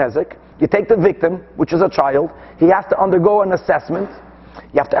evaluate the nezek? You take the victim, which is a child. He has to undergo an assessment.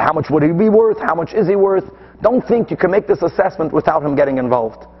 You have to, how much would he be worth? How much is he worth? Don't think you can make this assessment without him getting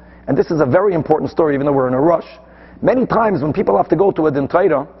involved. And this is a very important story, even though we're in a rush. Many times when people have to go to a din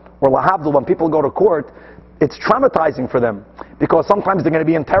Torah, or lahavdil, when people go to court, it's traumatizing for them. Because sometimes they're going to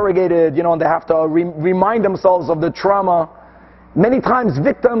be interrogated, and they have to remind themselves of the trauma. Many times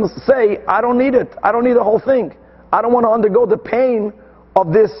victims say, I don't need it. I don't need the whole thing. I don't want to undergo the pain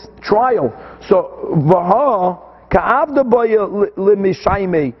of this trial. So,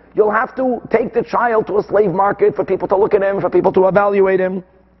 you'll have to take the child to a slave market for people to look at him, for people to evaluate him.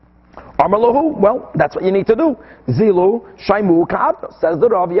 Well, that's what you need to do. Zilu, Shaimu, Ka'abda. Says the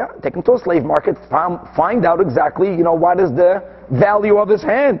Rav, take him to a slave market, find out exactly, what is the value of his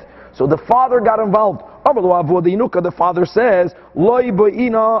hand. So the father got involved. The father says,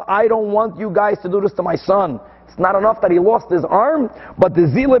 I don't want you guys to do this to my son. It's not enough that he lost his arm, but the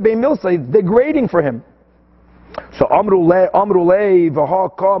Zila Be'milsa is degrading for him. So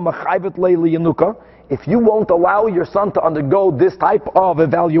if you won't allow your son to undergo this type of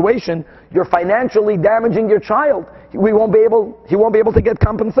evaluation, you're financially damaging your child. He won't be able to get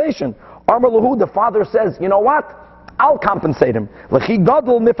compensation. The father says, you know what? I'll compensate him. The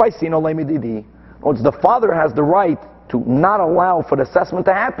father has the right to not allow for the assessment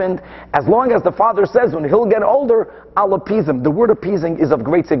to happen, as long as the father says when he'll get older, I'll appease him. The word appeasing is of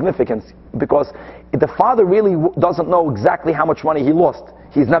great significance, because if the father really doesn't know exactly how much money he lost,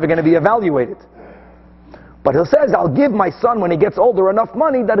 he's never going to be evaluated. But he says, I'll give my son when he gets older enough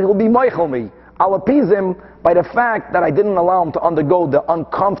money that he'll be meichel me. I'll appease him by the fact that I didn't allow him to undergo the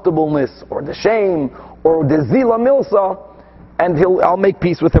uncomfortableness or the shame or the zila milsa, and I'll make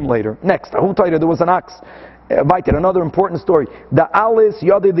peace with him later. Next, there was an ox. Another important story. The Alis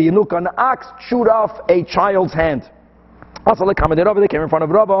Yadi, the Yenuka, an ox chewed off a child's hand. Also, they came in front of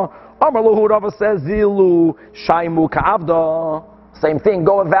Rava. Amarluhu, Rava says, Zilu Shaimu Ka'avda. Same thing,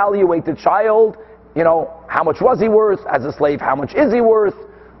 go evaluate the child. How much was he worth? As a slave, how much is he worth?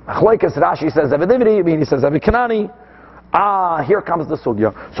 Rashi says, he says, here comes the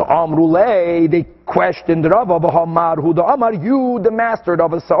sugya. So Amrulei, they questioned Rava, Bahamar, the Amar, you, the master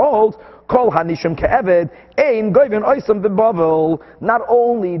of a soul, Kol Hanishim Ke'eved, Ein Goyven Oisam V'Bavel. Not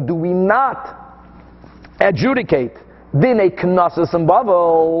only do we not adjudicate Dinei Knesses in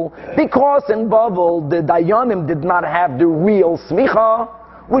Bavel, because in Bavel the Dayanim did not have the real smicha,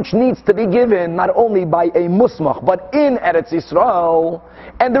 which needs to be given not only by a musmach, but in Eretz Yisrael.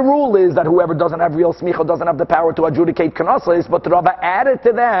 And the rule is that whoever doesn't have real smicha doesn't have the power to adjudicate knesses, but Rava added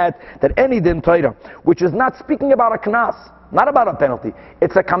to that any din Torah, which is not speaking about a knas, not about a penalty,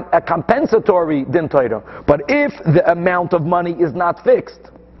 it's a compensatory din Torah. But if the amount of money is not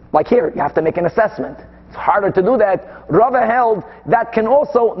fixed, like here, you have to make an assessment. It's harder to do that. Rava held that can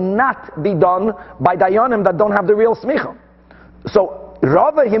also not be done by dayanim that don't have the real smicha. So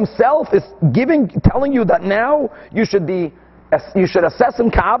Rava himself is telling you that now you should assess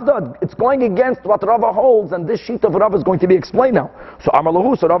him ka'avda. It's going against what Rava holds, and this sheet of Rava is going to be explained now. So Amar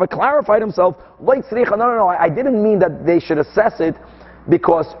Lahu, so Rava clarified himself. No, I didn't mean that they should assess it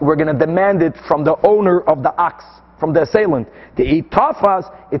because we're going to demand it from the owner of the ox, from the assailant. The itafas,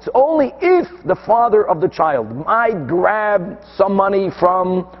 it's only if the father of the child might grab some money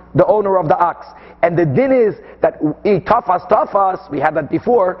from the owner of the ox. And the din is that tafas, we had that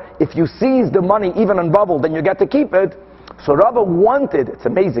before, if you seize the money even on bubble, then you get to keep it. So Rava wanted, it's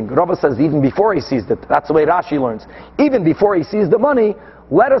amazing, Rava says even before he seized it, that's the way Rashi learns, even before he seized the money,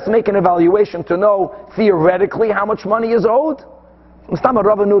 let us make an evaluation to know theoretically how much money is owed. Mustama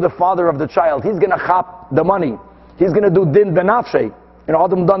Rava knew the father of the child, he's going to chop the money, he's going to do din benafshe,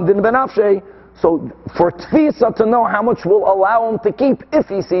 Adam done din benafshe, so for tfisa to know how much will allow him to keep if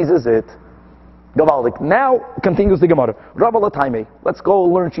he seizes it. Gavaldik. Now continues the Gemara. Rava Lataime. Let's go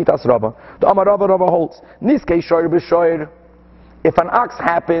learn Shitas Rava. The Amar Rava holds. Niskei shoyer b'shoyer. If an ox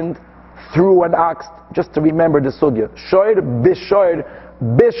happened through an ox, just to remember the sugya. Shoyer b'shoyer.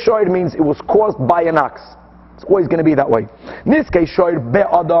 B'shoyer means it was caused by an ox. It's always going to be that way. Niskei shoyer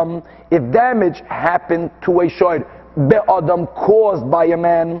be'adam. If damage happened to a shoyer be'adam caused by a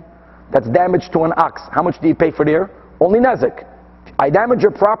man, that's damage to an ox. How much do you pay for there? Only nezik. I damage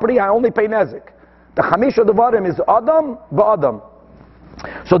your property, I only pay nezik. The chamisha devarim is adam ba'adam.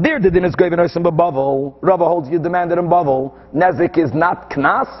 So there the din is given oisim b'bavel. Rava holds you demanded in bavel. Nezik is not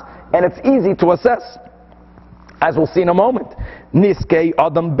knas, and it's easy to assess, as we'll see in a moment. Niskei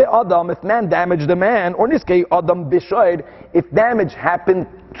adam be'adam, if man damaged a man, or niskei adam b'shoyd, if damage happened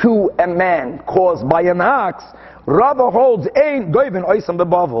to a man caused by an ox. Rava holds ein goyven oisam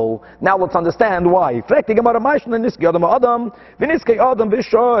bebavel. Now let's understand why.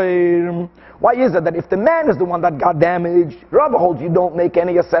 Why is it that if the man is the one that got damaged, Rava holds you don't make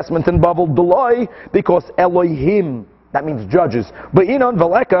any assessment in bavel deloy because Elohim, that means judges. But in on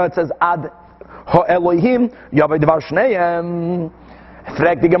Veleka it says ad ha Elohim yavay devar shneim.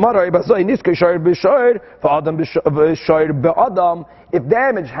 If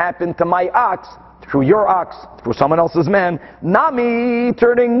damage happened to my ox, through your ox, through someone else's man, Nami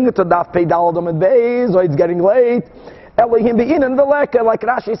turning to Daf Pei Daladam and Beis, or it's getting late. Elohim be'inan veleka, like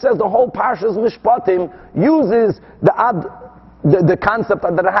Rashi says, the whole Parshas Mishpatim uses the concept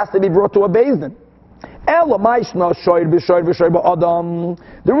that it has to be brought to a Beis Din.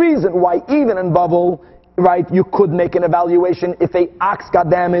 The reason why even in Bavel, right, you could make an evaluation if a ox got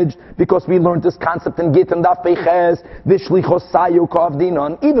damaged, because we learned this concept in Git and Daf Peiches, Vishlichos Sayu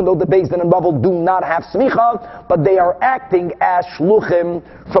Kavdinon, even though the Beis Din and Bavel do not have smicha, but they are acting as shluchim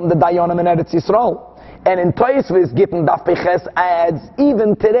from the Dayanim in Eretz Yisrael. And in Toisvis, Git and Daf Peiches adds,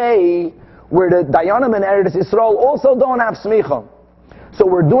 even today, where the Dayanim in Eretz Yisrael also don't have smicha. So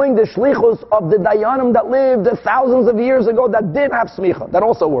we're doing the shlichus of the Dayanim that lived thousands of years ago that did have smicha. That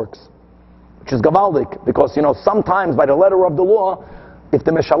also works. Which is gavaldik, because sometimes by the letter of the law, if the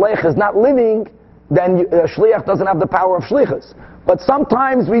meshalech is not living, then shliach doesn't have the power of shlichus. But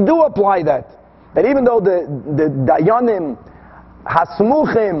sometimes we do apply that even though the dayanim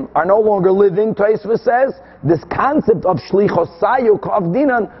hasmuchim are no longer living, Tosfos says this concept of shlichos sayu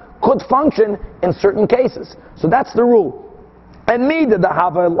kavdinan could function in certain cases. So that's the rule. And mida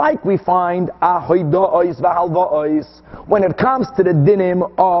dahava, like we find ahoidois v'halvaois, when it comes to the dinim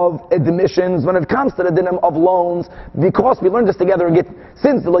of admissions, when it comes to the dinim of loans, because we learned this together and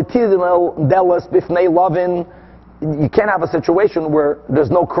since the latidinel delas bifnei lavin, you can't have a situation where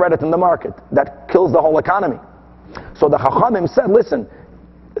there's no credit in the market. That kills the whole economy. So the Chachamim said, listen,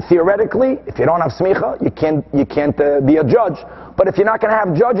 theoretically, if you don't have smicha, you can't be a judge. But if you're not going to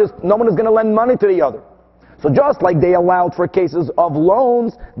have judges, no one is going to lend money to the other. So just like they allowed for cases of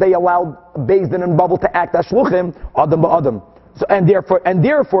loans, they allowed Beis Din and Bavel to act as shluchim, adam ba'adam. So, and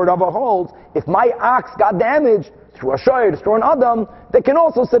therefore, Rava holds, if my ox got damaged through a shoyer, through an adam, they can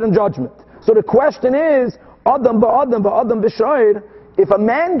also sit in judgment. So the question is, adam ba'adam b'shoyer, if a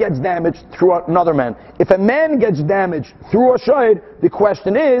man gets damaged through another man, if a man gets damaged through a shoyer, the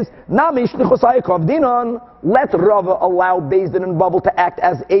question is, nami shlichosai kavdinan, let Rava allow Beis Din and Bavel to act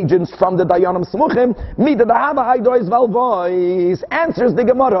as agents from the Dayanim Smuchim. Mida dahava haidois valvois. Answers the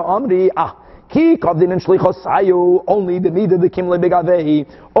Gemara. Amri, ki kavdin and shlichos sayu, only the mida the kimle begavehi,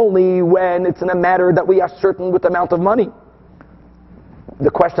 only when it's in a matter that we are certain with the amount of money.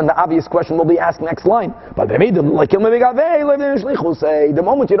 The obvious question will be asked next line. But the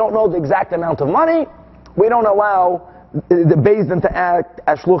moment you don't know the exact amount of money, we don't allow the Beis Din to act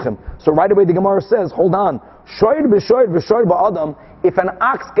as shluchim. So right away the Gemara says, hold on, shoyd ba'adam, if an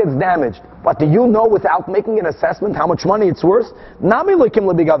ox gets damaged, but do you know without making an assessment how much money it's worth? Nami lokim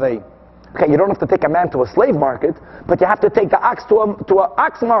lebigavei. Okay, you don't have to take a man to a slave market, but you have to take the ox to an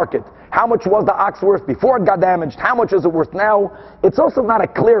ox market. How much was the ox worth before it got damaged? How much is it worth now? It's also not a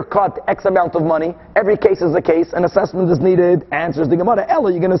clear-cut X amount of money. Every case is a case. An assessment is needed. Answers the Gemara.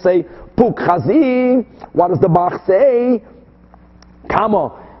 Ella, you're going to say, Puk chazi. What does the Bach say?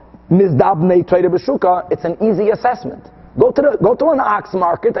 Kama mizdabnei toida b'shuka. It's an easy assessment. Go to an ox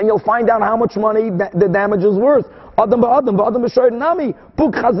market and you'll find out how much money the damage is worth. Adam ba'adam b'shoyd nami.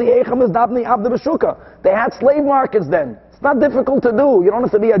 Puk chazi eicha mizdabnei avda b'shuka. They had slave markets then. It's not difficult to do. You don't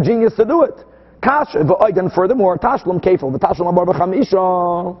have to be a genius to do it. Kash, and furthermore, tashlum kefil, the tashlum abar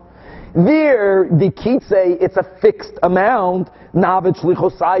b'chamisha. There, the kitze, it's a fixed amount. Navit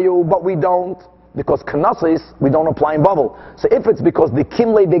shlichosayu, but we don't, because kanasis, we don't apply in bubble. So if it's because the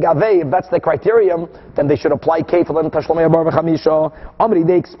kimle bigavei, if that's the criterion, then they should apply kefil and tashlum abar b'chamisha. Amri,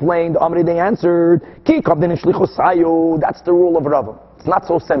 they explained, Amri, they answered, ki kavdin shlichosayu, that's the rule of Rava. It's not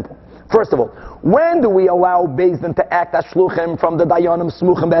so simple. First of all, when do we allow Beis Din to act as shluchim from the dayanim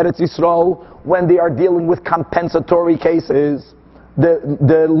smuchim Eretz Yisrael? When they are dealing with compensatory cases.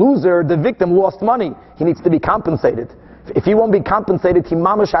 The loser, the victim, lost money. He needs to be compensated. If he won't be compensated, he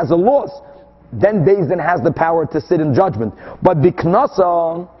mamash has a loss. Then Beis Din has the power to sit in judgment. But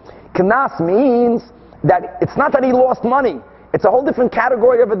biknasa, knas means that it's not that he lost money. It's a whole different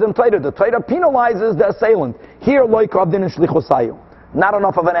category of a din Torah. The Torah penalizes the assailant. Here, loik avdin shlichosayu. Not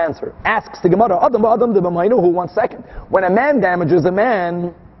enough of an answer. Asks the Gemara, Adam ba'adam de b'maynu, who 1 second. When a man damages a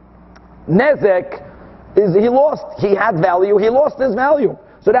man, nezek is he lost. He had value, he lost his value.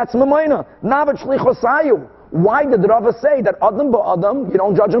 So that's b'mayna. Navat shlichosayu. Why did Rava say that Adam ba'adam, you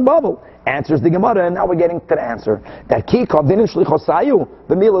don't judge in bubble? Answers the Gemara, and now we're getting to the answer. That ki kavdin shlichosayu,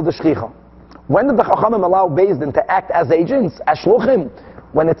 the meal of the shlicha. When did the Chachamim allow Beis Din to act as agents, as shluchim?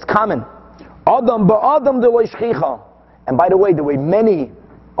 When it's common. Adam ba'adam de lo shlicha. And by the way many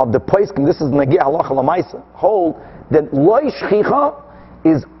of the poskim, this is Nagi Halacha Lamaisa, hold that loy shchicha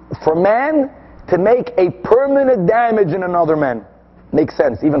is for man to make a permanent damage in another man. Makes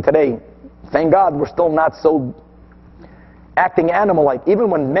sense. Even today, thank God, we're still not so acting animal-like. Even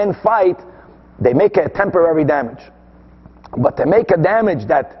when men fight, they make a temporary damage. But to make a damage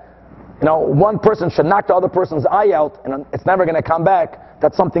that, one person should knock the other person's eye out and it's never going to come back,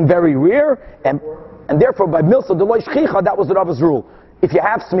 that's something very rare. And therefore, by milsa deloy shchicha, that was the Rava's rule. If you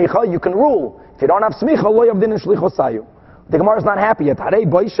have smicha, you can rule. If you don't have smicha, lo yavdin shlichosayu. The Gemara is not happy yet. Harei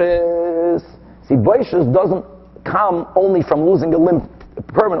boishes. See, boishes doesn't come only from losing a limb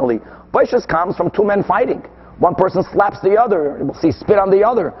permanently. Boishes comes from two men fighting. One person slaps the other. We'll see spit on the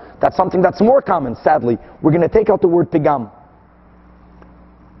other. That's something that's more common, sadly. We're going to take out the word pigam.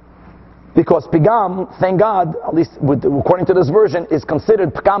 Because pigam, thank God, at least according to this version, is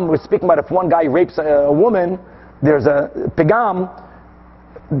considered pigam. We're speaking about if one guy rapes a woman, there's a pigam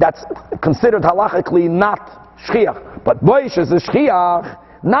that's considered halachically not shchiach. But boishes is shchiach,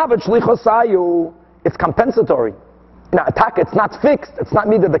 navet shlichosayu, it's compensatory. Now, it's not fixed. It's not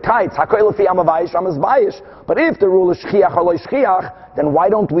neither the kites. Hakoy lefi amavayish amazvayish. But if the rule is shchiach or lo shchiach, then why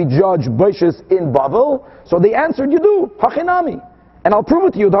don't we judge boishes in Bavel? So they answered, you do hachinami. And I'll prove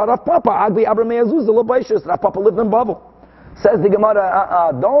it to you that Rav Papa, Rabbi Avraham Meyer Zajac, Rav Papa lived in Bava. Says the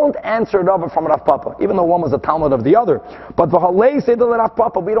Gemara, don't answer Rava from Rav Papa, even though one was a Talmud of the other. But v'halei say to Rav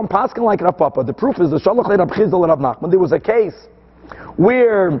Papa, we don't paskin like Rav Papa. The proof is the Shalach le Rav Chizda le Rav Nachman. There was a case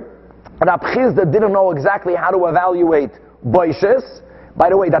where Rav Chizda didn't know exactly how to evaluate boishes. By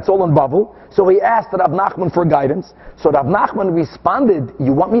the way, that's all in Bavel. So he asked Rav Nachman for guidance. So Rav Nachman responded,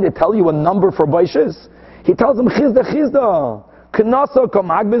 you want me to tell you a number for boishes? He tells him, Chizda. Knasa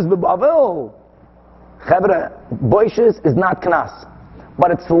kamagbiz b'Bavel. Chevra, boishes is not knas, but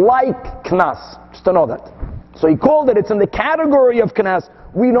it's like knas. Just to know that. So he called it. It's in the category of knas.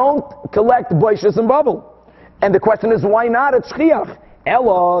 We don't collect boishes in Bavel. And the question is, why not? It's shchiach.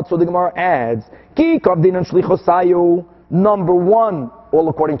 Ella. So the Gemara adds, ki kavdin and shlichosayu. Number one, all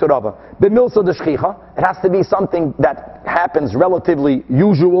according to Rava, b'milsa de shchicha. It has to be something that happens relatively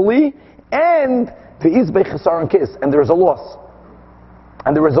usually, and v'izbei chesar and kiss, and there is a loss.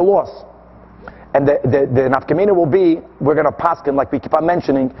 And there is a loss. And the nafkamina will be, we're going to paskin, like we keep on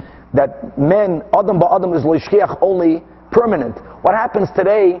mentioning, that men, adam ba'adam is loishchiach, only permanent. What happens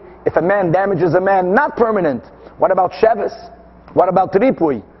today if a man damages a man not permanent? What about shevis? What about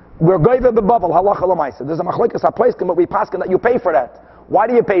tripui? We're going to the bubble, halacha lamaisa. There's a machlekes haplaiskim, but we paskin that you pay for that. Why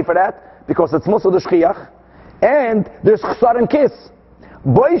do you pay for that? Because it's musa de shchiach, and there's chsar and kiss.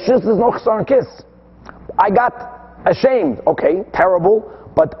 Boishes is no chsar and kiss. I got ashamed. Okay, terrible,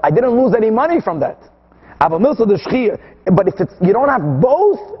 but I didn't lose any money from that. But if you don't have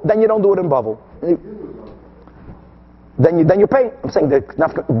both, then you don't do it in Bavel. Then you pay. I'm saying the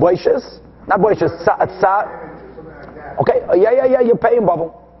not boishes, okay, yeah, you pay in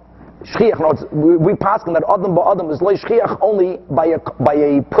Bavel. Shchiach, no, we pass that Adam ba'Adam is loy shchiach only by a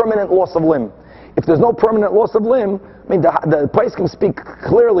permanent loss of limb. If there's no permanent loss of limb, I mean the place can speak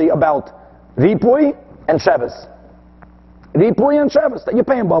clearly about ripui and sheves. Ripui and sheves that you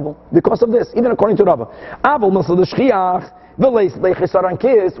pay in Bavel because of this, even according to Rava. Aval milsa the shchiach v'leis lechisaran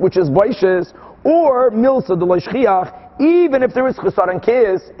kis, which is boishes, or milsa the loy shchiach. Even if there is chisaran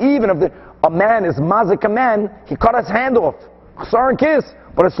kis, even if a man is mazik a man, he cut his hand off. Chisaran kis.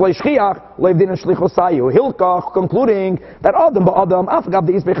 But it's leishchiach leivdin and shlichosayu. Hilkach concluding that Adam ba'Adam afgav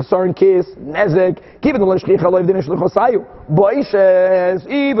the isbei chesaron kis nezek given the leishchiach leivdin and shlichosayu. Boishes,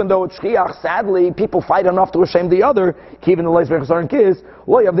 even though it's shchiach, sadly people fight enough to shame the other. Given the leishchiach chesaron kis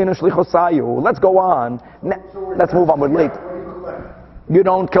leivdin and shlichosayu. Let's go on. Let's move on. We're late. You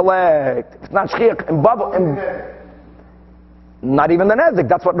don't collect. It's not shchiach and baba and not even the nezek.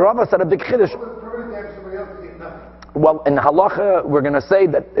 That's what Rava said of the chiddush. Well, in halacha, we're going to say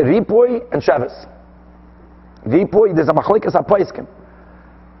that ripui and sheves. Ripui, there's a machlikas hapaiskim.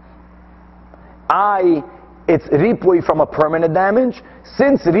 It's ripui from a permanent damage.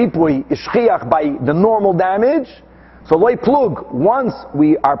 Since ripui is shchiach by the normal damage, so loy plug, once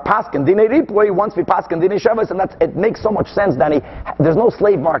we are paskin dinei ripui, once we paskin dinei sheves, and it makes so much sense, Danny. There's no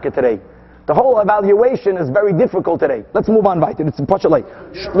slave market today. The whole evaluation is very difficult today. Let's move on, weiter. It's in Pachalei.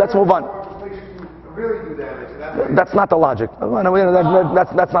 Let's move on. Really do damage. That's not the logic.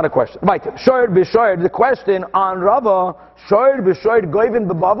 That's not a question. Right. Shoyer b'shoyer. The question on Rava, shoyer b'shoyer goyven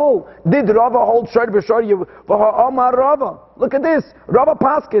b'bavel. Did Rava hold shoyer b'shoyer? V'ha'amar Rava. Look at this. Rava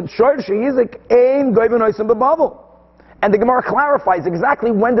paskin shoyer shehizik ein goyven oisim b'bavel. And the Gemara clarifies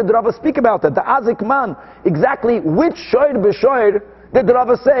exactly when did Rava speak about it. The azik man. Exactly which shoyer b'shoyer did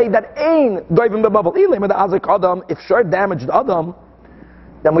Rava say that ein goyven b'bavel? Ilim the azik adam. If shoyer damaged adam,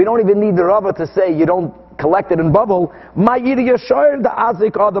 then we don't even need the Rava to say you don't collect it in Bavel. Ma'iri yashar the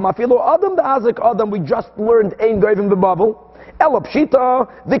azik adam afilo adam the azik adam. We just learned ein goyven b'Bavel. Elapshita.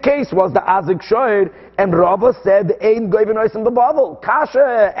 The case was the azik shoyer, and Rava said ein goyven oisim b'Bavel.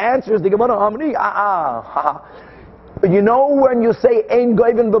 Kasha answers the Gemara Amri. You know when you say ein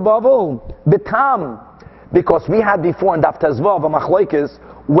goyven b'Bavel, betam, because we had before in Daf Tezvav a machlokes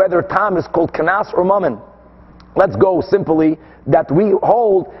whether tam is called kanas or mammon. Let's go simply that we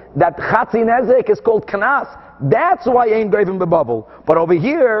hold that chatzi nezek is called kanas. That's why ain't goyven b'Bavel. But over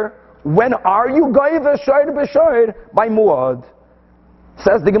here, when are you goyve shoyer b'shoyer? By muad.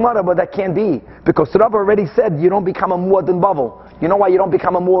 Says the Gemara, but that can't be, because Rav already said you don't become a muad in Bavel. You know why you don't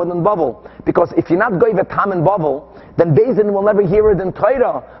become a muad in Bavel? Because if you're not goyve tam in Bavel, then Beis Din will never hear it in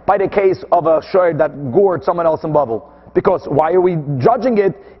Torah by the case of a shoyer that gored someone else in Bavel. Because why are we judging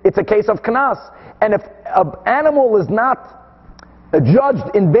it? It's a case of kanas. And if an animal is not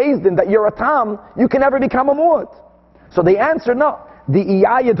judged in Beis Din that you're a tam, you can never become a muad. So the answer, no. The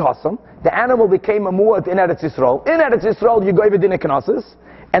iyayid hasam, the animal became a muad in Eretz Yisrael. In Eretz Yisrael, you gave it in a kanasis,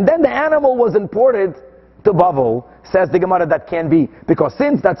 and then the animal was imported to Bavel. Says the Gemara that can be, because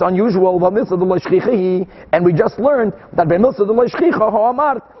since that's unusual, and we just learned that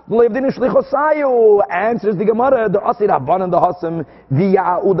answers the Gemara, the asir rabban and the hasam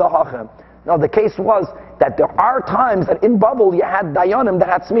v'ya'udahachem. Now the case was that there are times that in Bavel you had dayanim that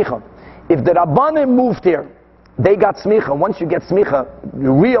had smicha. If the rabbanim moved here, they got smicha. Once you get smicha,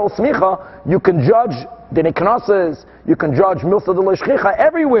 real smicha, you can judge the neknases, you can judge milsa de l'shchicha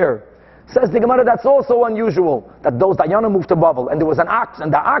everywhere. Says the Gemara, that's also unusual, that those dayanim moved to Bavel, and there was an ox,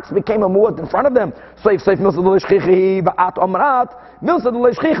 and the ox became a muad in front of them. Seif milsa de l'shchicha ba'at omrat, milsa de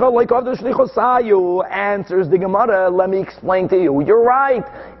l'shchicha like of the shlichosayu. Answers the Gemara, let me explain to you. You're right.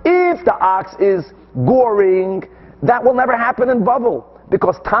 If the ox is goring, that will never happen in Bavel,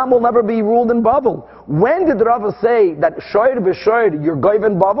 because tam will never be ruled in Bavel. When did Rava say that shoyer b'shoyer you're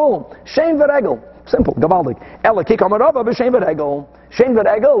goyven Bavel? Shein v'regel. Simple, gavaldik. Ela kikam Rava b'shein v'regel. Shein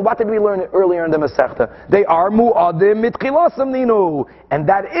v'regel. What did we learn earlier in the Masechta? They are mu'adim mitchilasam ninu, and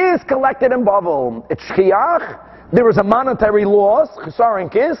that is collected in Bavel. It's shchiach. There is a monetary loss, chisaron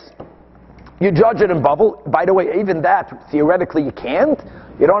kis. You judge it in Bavel. By the way, even that theoretically you can't.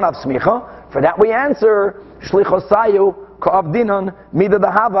 You don't have smicha. For that we answer shlichosayu ka'avdinan mida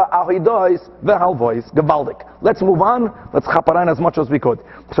dahava ahidois vehalvois gavaldik. Let's move on. Let's chaparan as much as we could.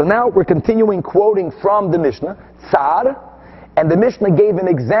 So now we're continuing quoting from the Mishnah, Tsar, and the Mishnah gave an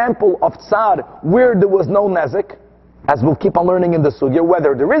example of Tsar where there was no nezik, as we'll keep on learning in the sugya,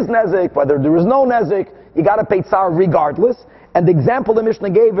 whether there is nezik, whether there is no nezik. you got to pay tsar regardless. And the example the Mishnah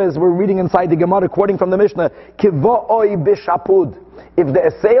gave is, we're reading inside the Gemara, quoting from the Mishnah, Kivo'oi b'shapud. If the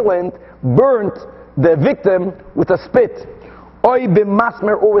assailant burnt the victim with a spit, oi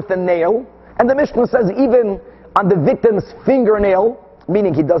b'masmer, or with a nail, and the Mishnah says even on the victim's fingernail,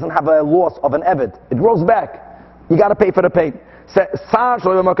 meaning he doesn't have a loss of an eved, it grows back, you got to pay for the pain.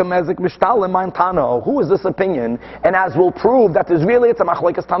 Who is this opinion? And as we'll prove that is really, it's a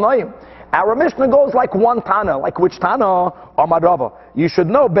machlekes tanoim. Our Mishnah goes like one Tana. Like which Tana? Amar Rava. You should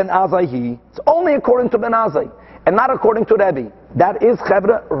know Ben Azai. It's only according to Ben Azai, and not according to Rebbe. That is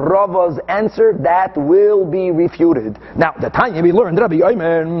Chevra Rava's answer. That will be refuted. Now, the Tanya we learned, Rabbi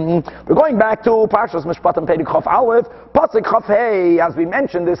Yomi. We're going back to Parshas Mishpatim Perek Chaf Aleph, Pasuk Chaf Hey, as we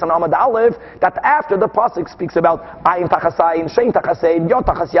mentioned this in Amud Aleph, that after the Pasuk speaks about Ayin Tachas Ayin, Shein Tachas Ein, Yod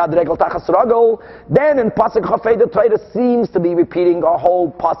Tachas Yad, Regel Tachas Ragel, then in Pasuk Chaf Hey, the Torah seems to be repeating a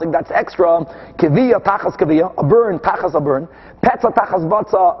whole Pasuk that's extra. Kiviyah Tachas Kiviyah, a burn, Tachas a burn, Petza Tachas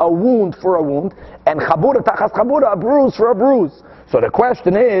Batza, a wound for a wound, and Chabura Tachas Chabura, a bruise for a bruise. So the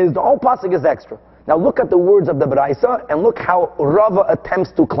question is, the whole pasuk is extra. Now look at the words of the Baraisa, and look how Rava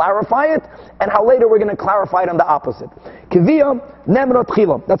attempts to clarify it, and how later we're going to clarify it on the opposite. Kiviyah nemrot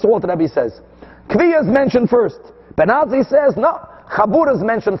chila. That's all the Rebbe says. Kiviyah is mentioned first. Ben Azai says, no, Chabura is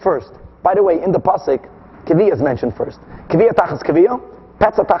mentioned first. By the way, in the pasuk, Kiviyah is mentioned first. Kiviyah tachas Kiviyah,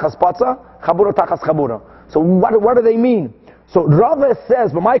 Petza tachas Patza, Chabura tachas Chabura. So what do they mean? So Rava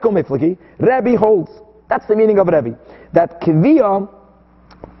says, B'maiko mifliki, Rebbe holds. That's the meaning of Rebbe. That Kiviyah,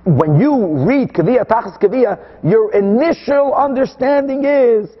 when you read Kiviyah, Tachas Kiviyah, your initial understanding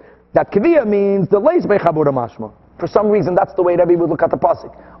is that Kiviyah means the leis bechabura mashma. For some reason, that's the way Rebbe would look at the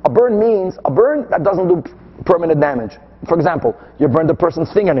pasuk. A burn means a burn that doesn't do permanent damage. For example, you burned a person's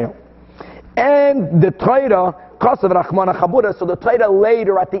fingernail. And the Torah, Kasav Rachmana Chabura, so the Torah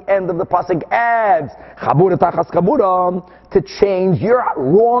later at the end of the pasuk adds Chabura Tachas Chabura to change your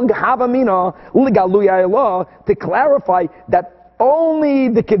wrong Havamina, Ligaluya Elah, to clarify that only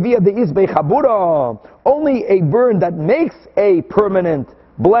the Kiviyah, the Izbei Chabura, only a burn that makes a permanent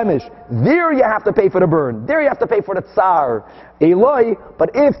blemish, there you have to pay for the burn. There you have to pay for the tsar. Eloi,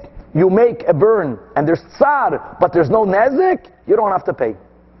 but if you make a burn and there's tsar, but there's no nezik, you don't have to pay.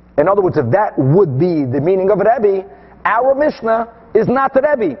 In other words, if that would be the meaning of Rebbe, our Mishnah is not the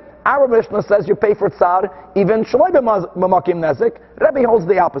Rebbe. Our Mishnah says you pay for tsar, even shalai b'makim nezik. Rebbe holds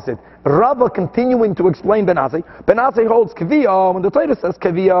the opposite. Rava continuing to explain Ben Azai. Ben Azai holds kaviyah. When the Torah says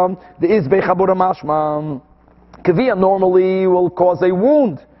kaviyah, the izbei chabura mashma. Kaviyah normally will cause a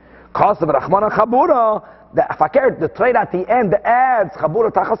wound. Cause of rachmana chabura. The Torah at the end adds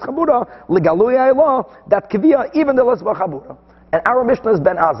chabura tachas chabura ligaluya elah. That kaviyah even the lesba chabura. And our Mishnah is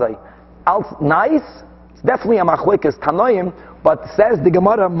Ben Azai. Nice, it's definitely a machlekes tanoim, but says the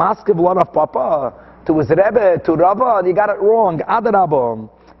Gemara, maskiv lot of papa, to his Rebbe, to Rava, you got it wrong, Adarabba.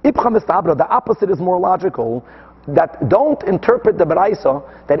 Ipcha mistabra, the opposite is more logical, that don't interpret the Baraisa,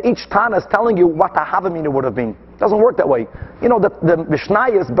 that each Tana is telling you what the Havamina would have been. It doesn't work that way. You know, the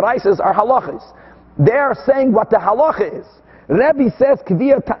Mishnayos, Baraisas are halachas. They are saying what the halacha is. Rebbe says,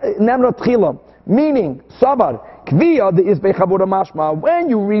 Kviyah nemrot chila, meaning, Sabar, Kviyah the Izbei Chabura Mashma. When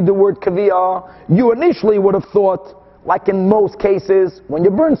you read the word Kviyah, you initially would have thought, like in most cases, when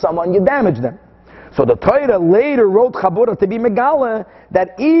you burn someone, you damage them. So the Torah later wrote Chabura to be Megala,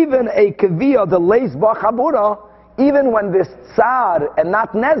 that even a Kviyah, the Leis Ba Chabura, even when this Tsar and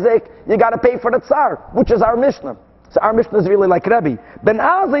not Nezek, you got to pay for the Tsar, which is our Mishnah. So our Mishnah is really like Rebbe. Ben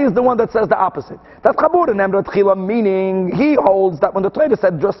Azai is the one that says the opposite. That Chabura Nemrat Chila, meaning he holds that when the Torah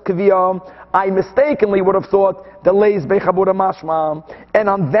said just Kviyah, I mistakenly would have thought the Leis Be Chabura Mashma. And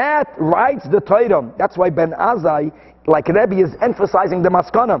on that writes the Torah. That's why Ben Azai, like Rebbe, is emphasizing the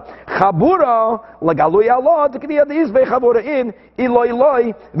Maskana. Chabura, Lagaluya Allah, the Kviyah the Izbei Chabura in, Iloi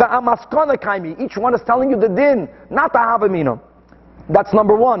Loi, the Amaskana Kaimi. Each one is telling you the din, not the Havamina. That's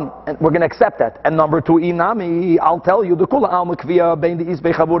number one, and we're going to accept that. And number two, inami, I'll tell you, the kula alma kviya, ben the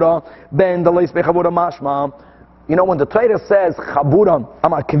isbei chabura, ben the leis bei chabura mashma. You know, when the Torah says chabura,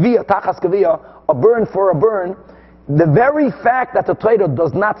 ama kviya, tachas kviya, a burn for a burn, the very fact that the Torah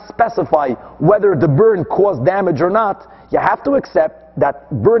does not specify whether the burn caused damage or not, you have to accept that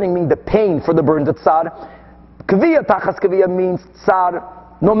burning means the pain for the burn, the tsar. Kviya, tachas kviya means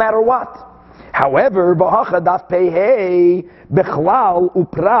tsar, no matter what. However,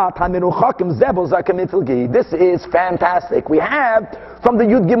 this is fantastic. We have from the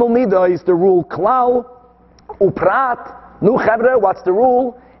Yud Gimel Midah the rule klal uprat. Nu chavre, what's the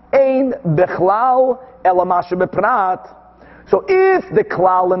rule? Ein bechlal elamashe beprat. So if the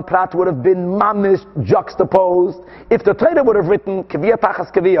klal and prat would have been mamish juxtaposed, if the Torah would have written kaviyah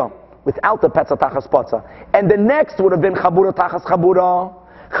tachas kaviyah, without the petza tachas patza. And the next would have been chabura tachas chabura.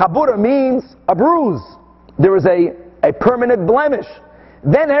 Chabura means a bruise. There is a permanent blemish.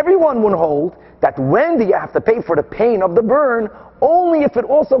 Then everyone would hold that when do you have to pay for the pain of the burn? Only if it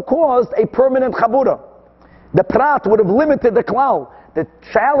also caused a permanent chabura. The prat would have limited the klal. The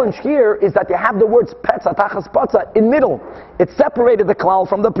challenge here is that you have the words petza tachas patza in middle. It separated the klal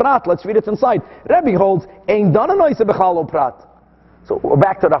from the prat. Let's read it inside. Rebbe holds ein dana noise bechalo prat. So we're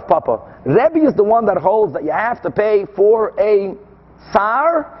back to Rav Papa. Rebbe is the one that holds that you have to pay for a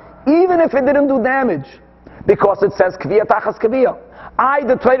tsar even if it didn't do damage, because it says kviya tachas kviya.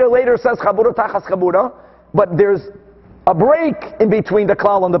 The trader later says chabura tachas chabura, but there's a break in between the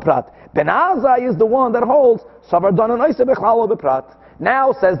klal and the prat. Ben Azai is the one that holds savar dana noise bechalo beprat.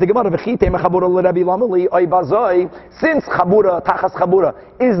 Now says the Gemara, since chabura, tachas chabura,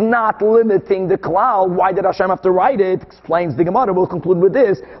 is not limiting the klal, why did Hashem have to write it? Explains the Gemara, we'll conclude with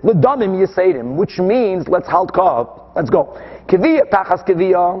this, l'damim yiseidim, which means, let's halt kav, let's go. Kiviyah, tachas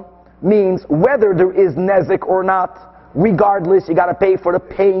kiviyah, means whether there is nezik or not, regardless, you gotta pay for the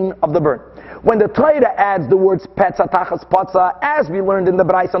pain of the burn. When the Torah adds the words petza tachas patza, as we learned in the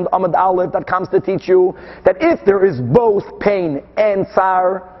Brais and Amud Aleph, that comes to teach you that if there is both pain and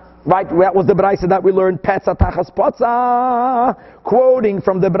tsar, right? That was the Brais that we learned petza tachas patza, quoting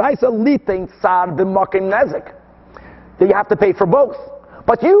from the Brais, litein tsar b'makim nezik, that you have to pay for both.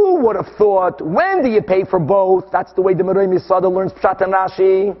 But you would have thought, when do you pay for both? That's the way the Merei Misada learns Pshat and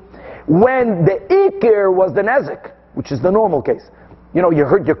Rashi. When the ikir was the nezik, which is the normal case.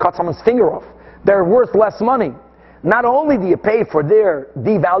 You cut someone's finger off. They're worth less money. Not only do you pay for their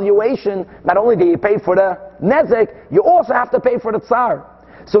devaluation, not only do you pay for the nezek, you also have to pay for the tsar.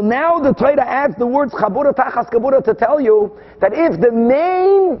 So now the Torah adds the words chabura tachas kabura to tell you that if the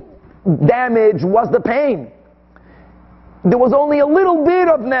main damage was the pain, there was only a little bit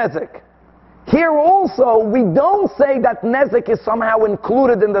of nezek. Here also, we don't say that nezek is somehow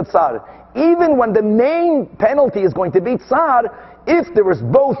included in the tsar. Even when the main penalty is going to be tsar, if there is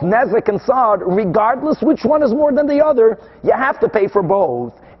both nezek and tsar, regardless which one is more than the other, you have to pay for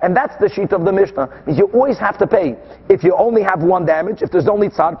both. And that's the sheet of the Mishnah. Because you always have to pay. If you only have one damage, if there's only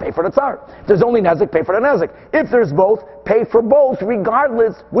tsar, pay for the tsar. If there's only nezek, pay for the nezek. If there's both, pay for both,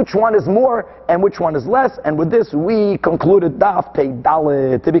 regardless which one is more and which one is less. And with this, we concluded Daf Pei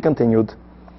Dalet, to be continued.